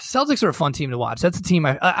 Celtics are a fun team to watch. That's a team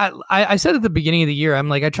I said at the beginning of the year, I'm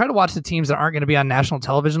like, I try to watch the teams that aren't going to be on national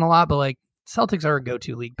television a lot, but like Celtics are a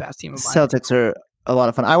go-to league pass team of mine. Celtics are a lot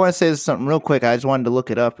of fun. I want to say something real quick. I just wanted to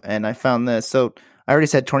look it up and I found this. So I already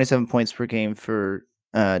said 27 points per game for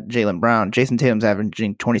Jaylen Brown. Jason Tatum's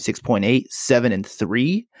averaging 26.8, 7 and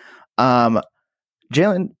 3.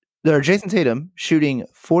 Jason Tatum shooting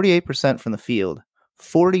 48% from the field,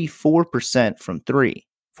 44% from 3.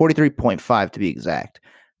 43.5 to be exact.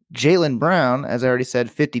 Jaylen Brown, as I already said,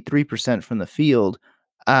 53% from the field.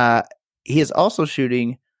 He is also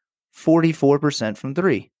shooting 44% from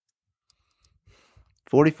three.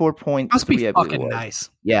 44 points. Must be I believe it fucking was. nice.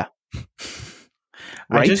 Yeah.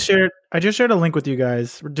 I just shared a link with you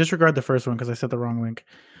guys. Disregard the first one because I set the wrong link.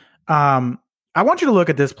 I want you to look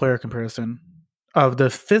at this player comparison of the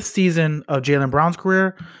 5th season of Jaylen Brown's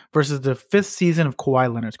career versus the 5th season of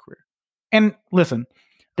Kawhi Leonard's career. And listen,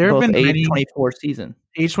 there have been age 24 season.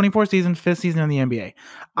 Age 24 season, 5th season in the NBA.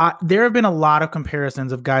 There have been a lot of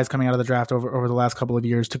comparisons of guys coming out of the draft over the last couple of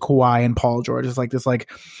years to Kawhi and Paul George. It's like this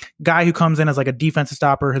guy who comes in as like a defensive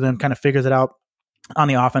stopper who then kind of figures it out on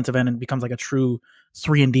the offensive end and becomes like a true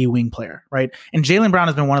 3-and-D wing player, right? And Jaylen Brown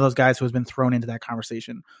has been one of those guys who has been thrown into that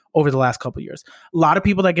conversation over the last couple of years. A lot of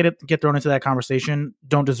people that get thrown into that conversation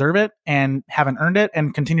don't deserve it and haven't earned it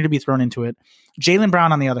and continue to be thrown into it. Jaylen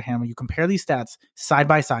Brown, on the other hand, when you compare these stats side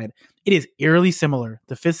by side, it is eerily similar.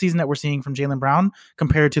 The 5th season that we're seeing from Jaylen Brown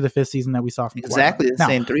compared to the 5th season that we saw from exactly Kawhi. the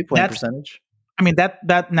same 3-point percentage. I mean,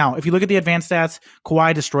 that now, if you look at the advanced stats,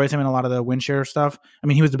 Kawhi destroys him in a lot of the win share stuff. I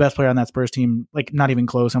mean, he was the best player on that Spurs team, like not even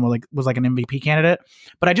close, and was like an MVP candidate.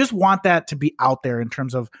 But I just want that to be out there in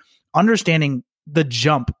terms of understanding the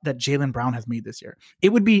jump that Jaylen Brown has made this year. It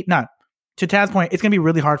would be, not to Tad's point, it's going to be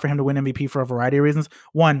really hard for him to win MVP for a variety of reasons.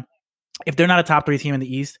 One, if they're not a top 3 team in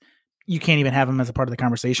the East, you can't even have him as a part of the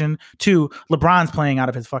conversation. 2, LeBron's playing out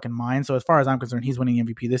of his fucking mind. So as far as I'm concerned, he's winning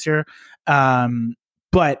MVP this year.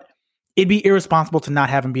 But it'd be irresponsible to not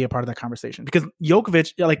have him be a part of that conversation because Nikola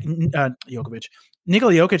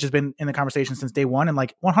Jokic has been in the conversation since day one and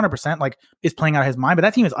like 100% like is playing out of his mind, but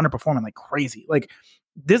that team is underperforming like crazy. Like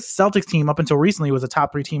this Celtics team up until recently was a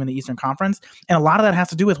top 3 team in the Eastern Conference. And a lot of that has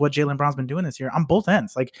to do with what Jaylen Brown's been doing this year on both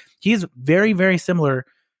ends. Like he is very, very similar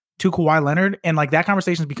to Kawhi Leonard. And like that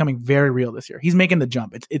conversation is becoming very real this year. He's making the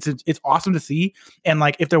jump. It's awesome to see. And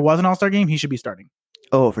like, if there was an all-star game, he should be starting.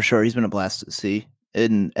 Oh, for sure. He's been a blast to see.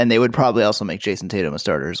 And they would probably also make Jason Tatum a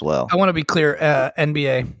starter as well. I want to be clear,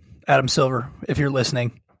 NBA, Adam Silver, if you're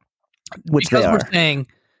listening. Which because they are. We're saying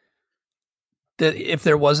that if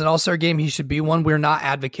there was an all-star game, he should be one. We're not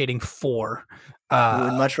advocating for we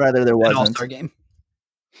would much rather there wasn't an all-star game.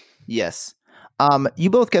 Yes. You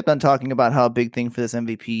both kept on talking about how a big thing for this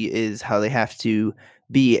MVP is how they have to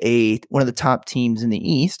be one of the top teams in the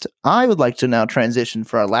East. I would like to now transition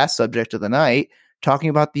for our last subject of the night, talking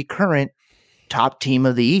about the current top team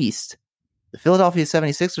of the East. The Philadelphia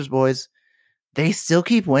 76ers, boys, they still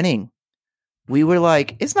keep winning. We were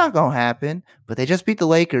like, it's not going to happen, but they just beat the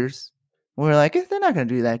Lakers. We were like, they're not going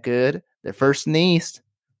to do that good. They're first in the East.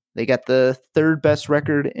 They got the 3rd best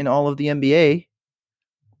record in all of the NBA.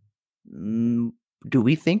 Do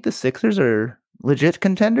we think the Sixers are legit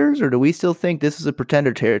contenders, or do we still think this is a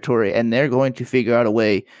pretender territory and they're going to figure out a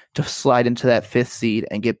way to slide into that 5th seed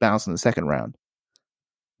and get bounced in the 2nd round?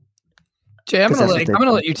 Jay, I'm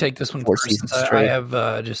gonna let you take this one first, since I straight.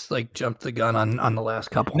 have just like jumped the gun on the last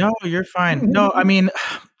couple. No, you're fine. No, I mean,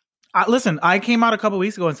 listen, I came out a couple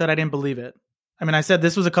weeks ago and said I didn't believe it. I mean, I said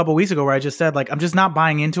this was a couple weeks ago where I just said, like, I'm just not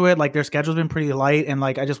buying into it. Like, their schedule's been pretty light, and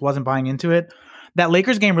like, I just wasn't buying into it. That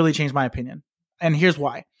Lakers game really changed my opinion, and here's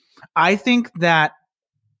why. I think that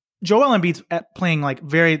Joel Embiid's playing like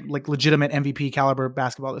very like legitimate MVP caliber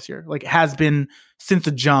basketball this year. Like, has been since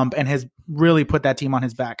the jump and has really put that team on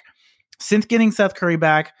his back. Since getting Seth Curry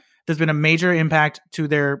back, there's been a major impact to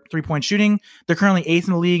their 3-point shooting. They're currently 8th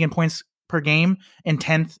in the league in points per game and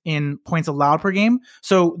 10th in points allowed per game.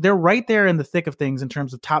 So they're right there in the thick of things in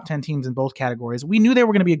terms of top 10 teams in both categories. We knew they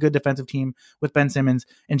were going to be a good defensive team with Ben Simmons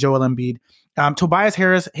and Joel Embiid. Tobias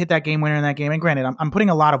Harris hit that game winner in that game. And granted, I'm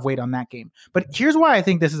putting a lot of weight on that game. But here's why I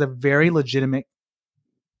think this is a very legitimate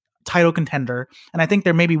title contender, and I think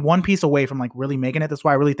they're maybe one piece away from like really making it. That's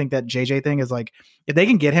why I really think that JJ thing is like, if they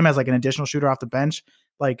can get him as like an additional shooter off the bench,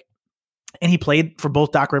 like, and he played for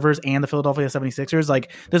both Doc Rivers and the Philadelphia 76ers,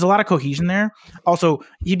 like there's a lot of cohesion there. Also,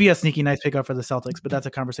 he'd be a sneaky nice pickup for the Celtics, but that's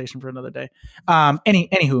a conversation for another day.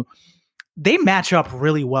 Anywho, they match up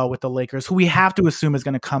really well with the Lakers, who we have to assume is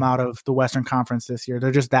going to come out of the Western Conference this year.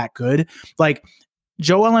 They're just that good. Like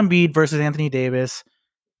Joel Embiid versus Anthony Davis,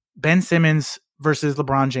 Ben Simmons versus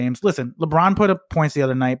LeBron James. Listen, LeBron put up points the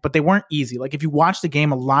other night, but they weren't easy. Like if you watch the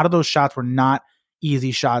game, a lot of those shots were not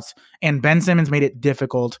easy shots, and Ben Simmons made it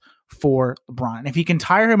difficult for LeBron. And if he can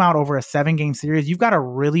tire him out over a 7-game series, you've got a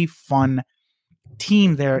really fun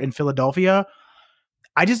team there in Philadelphia.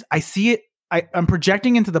 I see it. I'm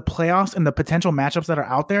projecting into the playoffs and the potential matchups that are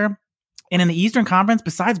out there. And in the Eastern Conference,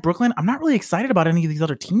 besides Brooklyn, I'm not really excited about any of these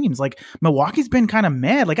other teams. Like Milwaukee's been kind of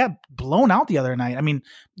mad. Like got blown out the other night. I mean,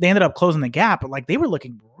 they ended up closing the gap, but like they were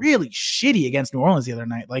looking really shitty against New Orleans the other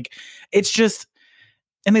night. Like it's just,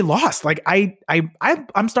 and they lost. Like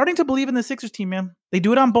I'm starting to believe in the Sixers team, man. They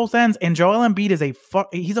do it on both ends, and Joel Embiid is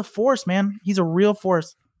he's a force, man. He's a real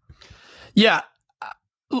force. Yeah,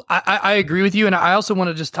 I agree with you, and I also want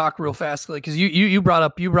to just talk real fast because you brought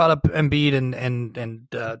up Embiid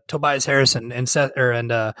and Tobias Harris and Seth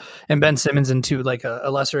and Ben Simmons, and to like a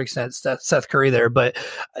lesser extent Seth Curry there. But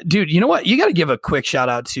dude, you know what? You got to give a quick shout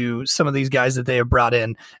out to some of these guys that they have brought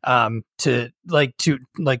in to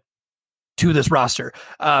this roster.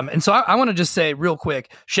 And so I want to just say real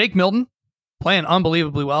quick, Shake Milton playing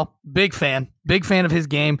unbelievably well. Big fan of his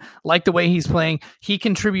game. Like the way he's playing. He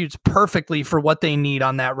contributes perfectly for what they need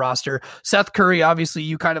on that roster. Seth Curry, obviously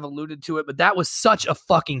you kind of alluded to it, but that was such a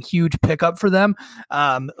fucking huge pickup for them.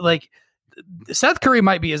 Seth Curry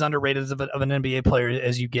might be as underrated of an NBA player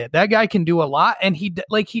as you get. That guy can do a lot, and he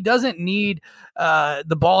doesn't need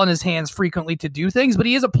the ball in his hands frequently to do things, but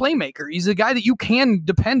he is a playmaker. He's a guy that you can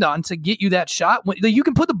depend on to get you that shot. You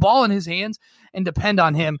can put the ball in his hands and depend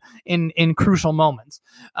on him in crucial moments.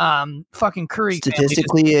 Fucking Curry,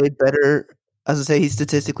 statistically he's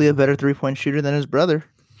statistically a better 3-point shooter than his brother.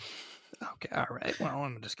 Okay, all right. Well,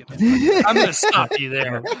 I'm going to stop you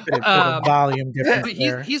there. Volume difference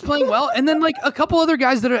there. He's playing well, and then like a couple other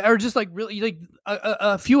guys that are just like really like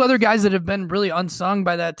a few other guys that have been really unsung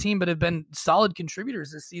by that team, but have been solid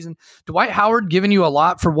contributors this season. Dwight Howard giving you a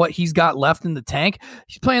lot for what he's got left in the tank.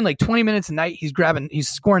 He's playing like 20 minutes a night. He's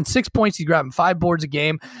scoring 6 points. He's grabbing 5 boards a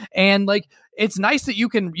game, and like. It's nice that you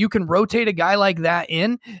can rotate a guy like that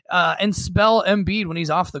in and spell Embiid when he's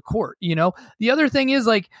off the court. You know, the other thing is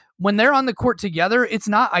like when they're on the court together, it's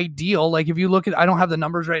not ideal. Like if you look at, I don't have the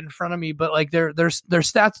numbers right in front of me, but like their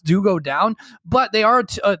stats do go down. But they are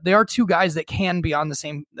two guys that can be on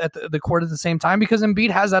the court at the same time, because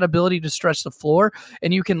Embiid has that ability to stretch the floor,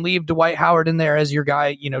 and you can leave Dwight Howard in there as your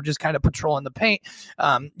guy. You know, just kind of patrolling the paint.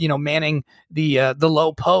 Manning the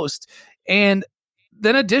low post, and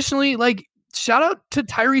then additionally, like. Shout out to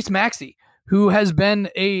Tyrese Maxey, who has been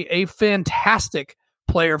a fantastic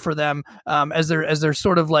player for them as their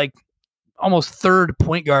sort of like almost third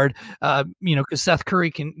point guard, because Seth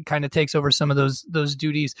Curry can kind of takes over some of those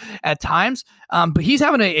duties at times. But he's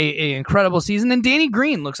having a incredible season, and Danny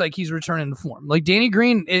Green looks like he's returning to form. Like Danny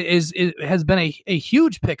Green has been a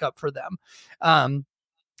huge pickup for them.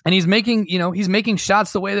 And he's making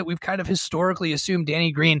shots the way that we've kind of historically assumed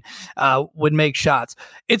Danny Green would make shots.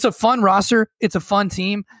 It's a fun roster. It's a fun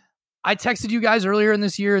team. I texted you guys earlier in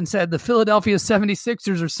this year and said the Philadelphia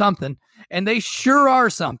 76ers are something, and they sure are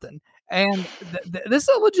something. And this is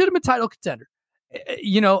a legitimate title contender.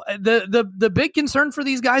 The big concern for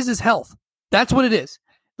these guys is health. That's what it is.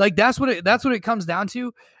 Like that's what it comes down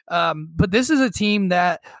to. But this is a team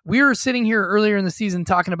that we were sitting here earlier in the season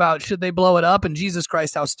talking about, should they blow it up? And Jesus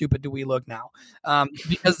Christ, how stupid do we look now?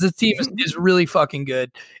 Because this team is really fucking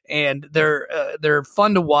good, and they're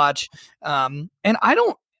fun to watch. And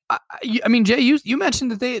Jay, you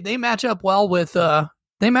mentioned that they match up well with the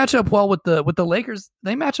Lakers.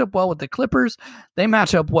 They match up well with the Clippers. They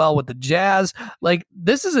match up well with the Jazz. Like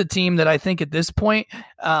this is a team that I think at this point,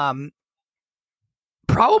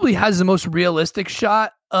 probably has the most realistic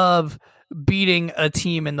shot of beating a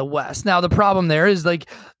team in the West. Now, the problem there is like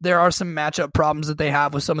there are some matchup problems that they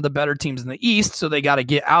have with some of the better teams in the East, so they got to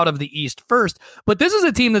get out of the East first. But this is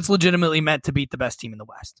a team that's legitimately meant to beat the best team in the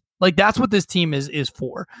West. Like that's what this team is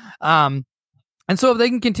for. And so if they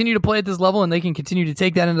can continue to play at this level and they can continue to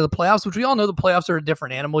take that into the playoffs, which we all know the playoffs are a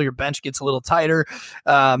different animal. Your bench gets a little tighter.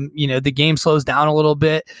 The game slows down a little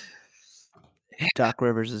bit. Doc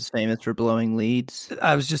Rivers is famous for blowing leads.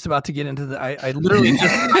 I was just about to get into I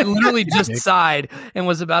literally just sighed and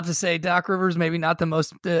was about to say Doc Rivers maybe not the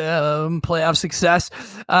most playoff success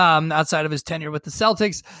outside of his tenure with the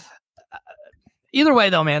Celtics. Either way,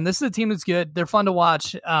 though, man, this is a team that's good. They're fun to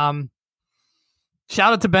watch. Shout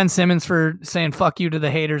out to Ben Simmons for saying fuck you to the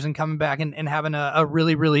haters and coming back and having a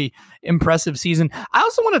really, really impressive season. I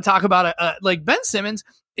also want to talk about like Ben Simmons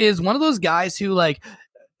is one of those guys who like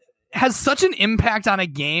has such an impact on a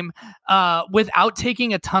game without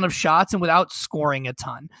taking a ton of shots and without scoring a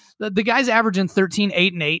ton. The guy's averaging 13,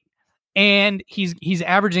 8, and 8, and he's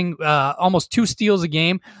averaging almost 2 steals a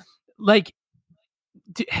game. Like,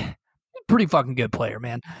 pretty fucking good player,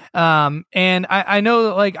 man. And I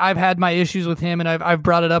know like I've had my issues with him, and I've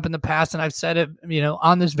brought it up in the past, and I've said it,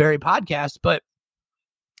 on this very podcast, but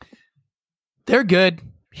they're good.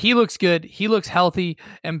 He looks good. He looks healthy.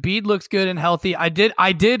 Embiid looks good and healthy. I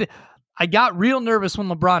got real nervous when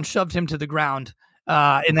LeBron shoved him to the ground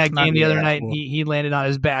in that game the other night, and he landed on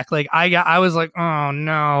his back. Like I was like, oh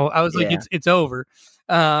no. I was like, it's over.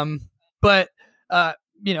 But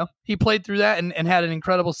he played through that and had an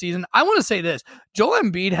incredible season. I want to say this. Joel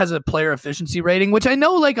Embiid has a player efficiency rating, which I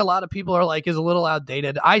know like a lot of people are like is a little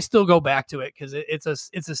outdated. I still go back to it because it's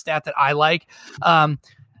a stat that I like.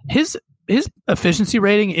 His efficiency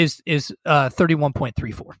rating is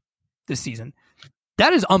 31.34 this season.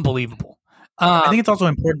 That is unbelievable. I think it's also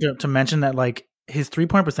important to mention that like his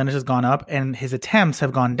 3-point percentage has gone up and his attempts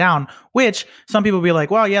have gone down, which some people be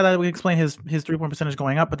like, well, yeah, that would explain his 3-point percentage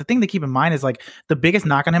going up. But the thing to keep in mind is like the biggest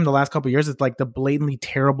knock on him the last couple of years is like the blatantly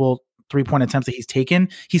terrible 3-point attempts that he's taken.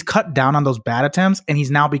 He's cut down on those bad attempts and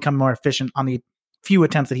he's now become more efficient on the few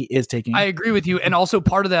attempts that he is taking. I agree with you. And also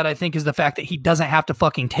part of that, I think, is the fact that he doesn't have to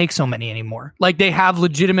fucking take so many anymore. Like they have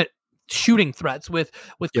legitimate shooting threats with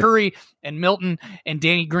Curry and Milton and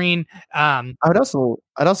Danny Green. I'd also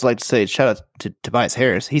like to say shout out to Tobias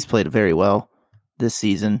Harris. He's played very well this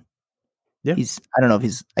season. Yeah. I don't know if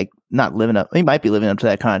he's like not living up. He might be living up to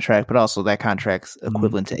that contract, but also that contract's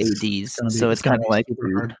equivalent to AD's. So it's kind of like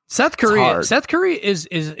Seth Curry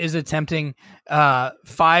is attempting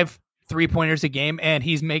 5 3-pointers a game, and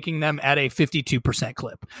he's making them at a 52%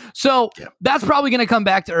 clip. So that's probably going to come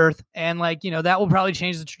back to earth, and like that will probably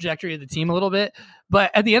change the trajectory of the team a little bit.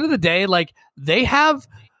 But at the end of the day, like they have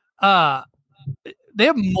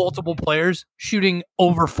multiple players shooting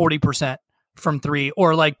over 40% from 3,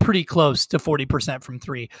 or like pretty close to 40% from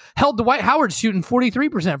 3. Hell, Dwight Howard's shooting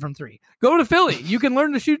 43% from 3. Go to Philly. You can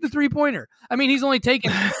learn to shoot the 3-pointer. I mean, he's only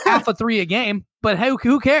taking half a 3 a game, but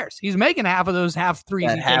who cares? He's making half of those half threes.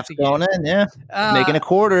 That half going in, making a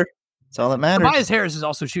quarter. That's all that matters. Tobias Harris is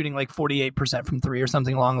also shooting like 48% from 3 or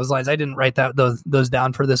something along those lines. I didn't write those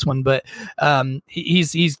down for this one, but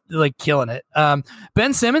he's like killing it.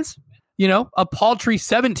 Ben Simmons, a paltry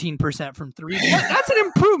 17% from 3. That's an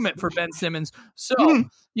improvement for Ben Simmons. So,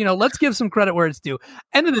 let's give some credit where it's due.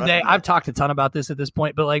 End of the day, I've talked a ton about this at this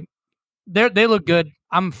point, but like they look good.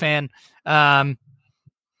 I'm a fan. God,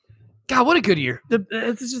 what a good year.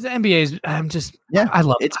 It's just the NBA's. I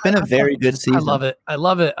love it. It's been a very good season. I love it. I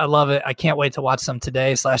love it. I can't wait to watch some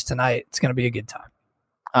today/tonight. It's going to be a good time.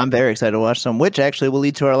 I'm very excited to watch some, which actually will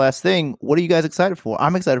lead to our last thing. What are you guys excited for?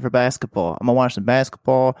 I'm excited for basketball. I'm going to watch some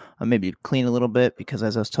basketball. I'm maybe clean a little bit because,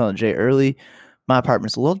 as I was telling Jay early, my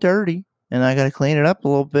apartment's a little dirty and I got to clean it up a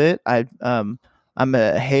little bit. I have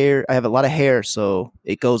a lot of hair, so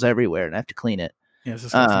it goes everywhere and I have to clean it.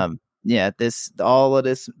 This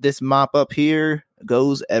mop up here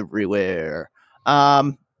goes everywhere.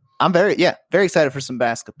 I'm very excited for some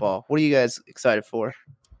basketball. What are you guys excited for?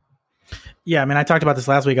 Yeah, I mean, I talked about this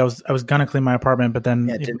last week. I was gonna clean my apartment, but then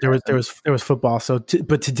there was football. So,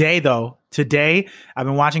 but today I've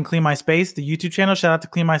been watching Clean My Space, the YouTube channel. Shout out to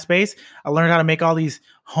Clean My Space. I learned how to make all these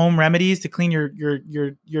home remedies to clean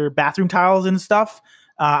your bathroom tiles and stuff.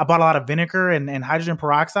 I bought a lot of vinegar and hydrogen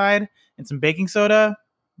peroxide and some baking soda.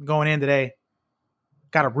 I'm going in today.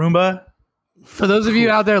 Got a Roomba. For those of you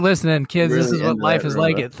out there listening, kids, really, this is what life is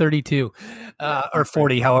like at 32 or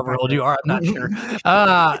 40, however old you are. I'm not sure.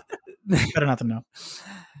 Better not to know.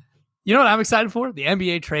 You know what I'm excited for? The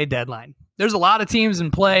NBA trade deadline. There's a lot of teams in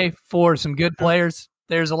play for some good players.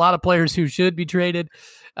 There's a lot of players who should be traded.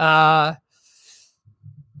 Yeah,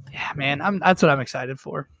 man, that's what I'm excited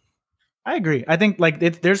for. I agree. I think like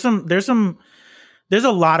there's a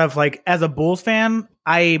lot of like, as a Bulls fan,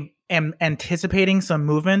 I am anticipating some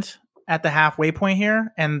movement at the halfway point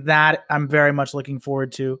here, and that I'm very much looking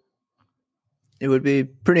forward to. It would be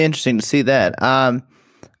pretty interesting to see that.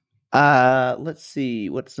 Let's see.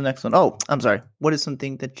 What's the next one? Oh, I'm sorry. What is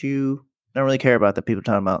something that you don't really care about that people are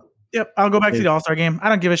talking about? Yep. I'll go back to the All-Star game. I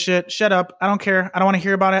don't give a shit. Shut up. I don't care. I don't want to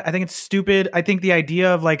hear about it. I think it's stupid. I think the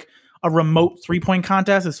idea of like a remote 3-point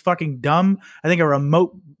contest is fucking dumb. I think a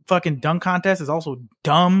remote fucking dunk contest is also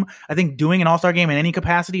dumb. I think doing an All-Star game in any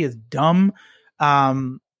capacity is dumb.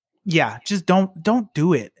 Yeah, just don't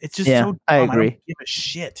do it. It's just so dumb. I agree. I don't give a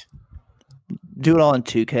shit. Do it all in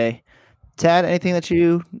 2K. Tad, anything that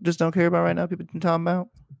you just don't care about right now? People can talk about.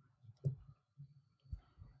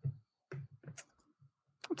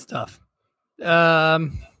 It's tough. What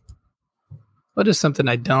is something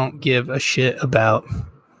I don't give a shit about?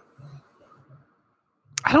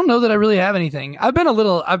 I don't know that I really have anything. I've been a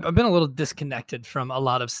little disconnected from a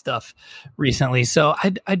lot of stuff recently, so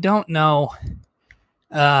I don't know.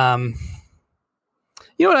 You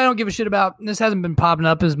know what I don't give a shit about? This hasn't been popping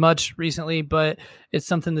up as much recently, but it's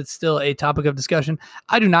something that's still a topic of discussion.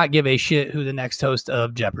 I do not give a shit who the next host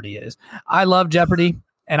of Jeopardy is. I love Jeopardy,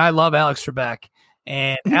 and I love Alex Trebek.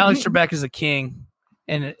 And Alex Trebek is a king.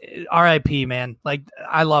 And R.I.P., man. Like,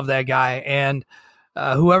 I love that guy. And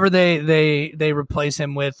whoever they replace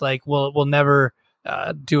him with, like, will never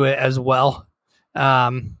do it as well.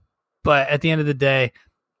 But at the end of the day,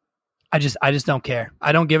 I just don't care.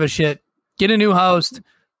 I don't give a shit. Get a new host.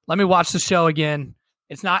 Let me watch the show again.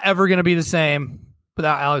 It's not ever going to be the same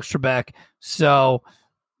without Alex Trebek. So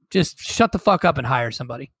just shut the fuck up and hire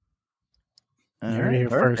somebody. All right,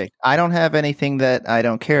 perfect. I don't have anything that I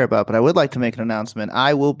don't care about, but I would like to make an announcement.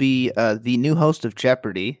 I will be the new host of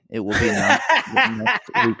Jeopardy. It will be announced next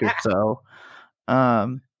week or so.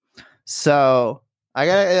 So I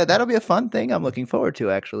got that'll be a fun thing. I'm looking forward to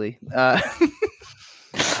actually. All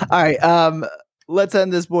right, let's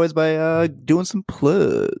end this, boys, by doing some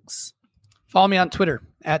plugs. Follow me on Twitter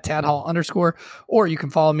at @tadhall_, or you can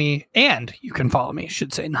follow me,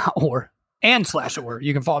 should say not or. And /or.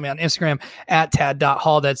 You can follow me on Instagram at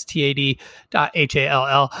tad.hall. That's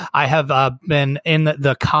TAD.HALL. I have been in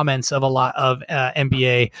the comments of a lot of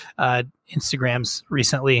NBA Instagrams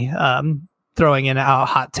recently, throwing in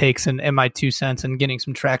hot takes and my 2 cents and getting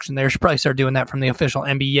some traction there. Should probably start doing that from the official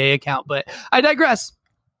NBA account, but I digress.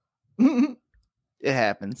 It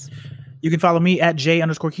happens. You can follow me at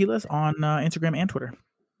J_Keyless on Instagram and Twitter.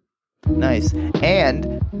 Nice.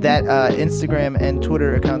 And that Instagram and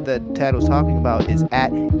Twitter account that Tad was talking about is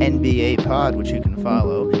at NBA Pod, which you can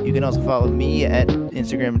follow. You can also follow me at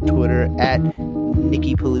Instagram and Twitter at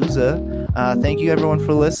Nikki Palooza. Thank you, everyone,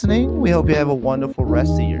 for listening. We hope you have a wonderful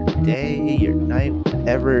rest of your day, your night,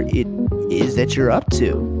 whatever it is that you're up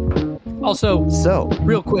to. Also,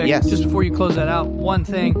 real quick, yes. Just before you close that out, one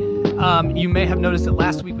thing. You may have noticed that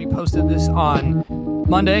last week we posted this on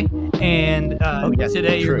Monday, and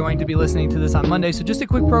today you're going to be listening to this on Monday. So just a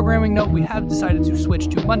quick programming note, we have decided to switch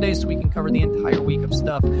to Mondays so we can cover the entire week of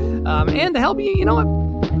stuff. And to help you,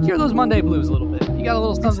 hear those Monday blues a little bit. You got a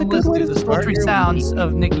little something to listen to. The sultry sounds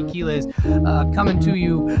of Nikki Keyless coming to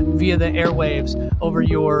you via the airwaves over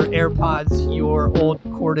your AirPods, your old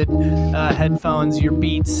corded headphones, your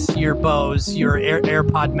Beats, your Bose, your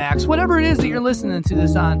AirPod Max, whatever it is that you're listening to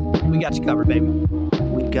this on, we got you covered, baby.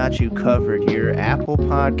 We got you covered. Your Apple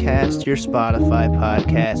Podcast, your Spotify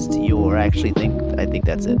podcast, I think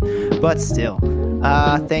that's it. But still,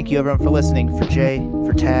 thank you everyone for listening. For Jay,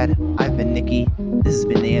 for Tad, I've been Nikki. This has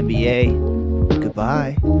been the NBA.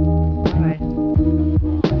 Goodbye.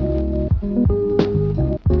 Bye.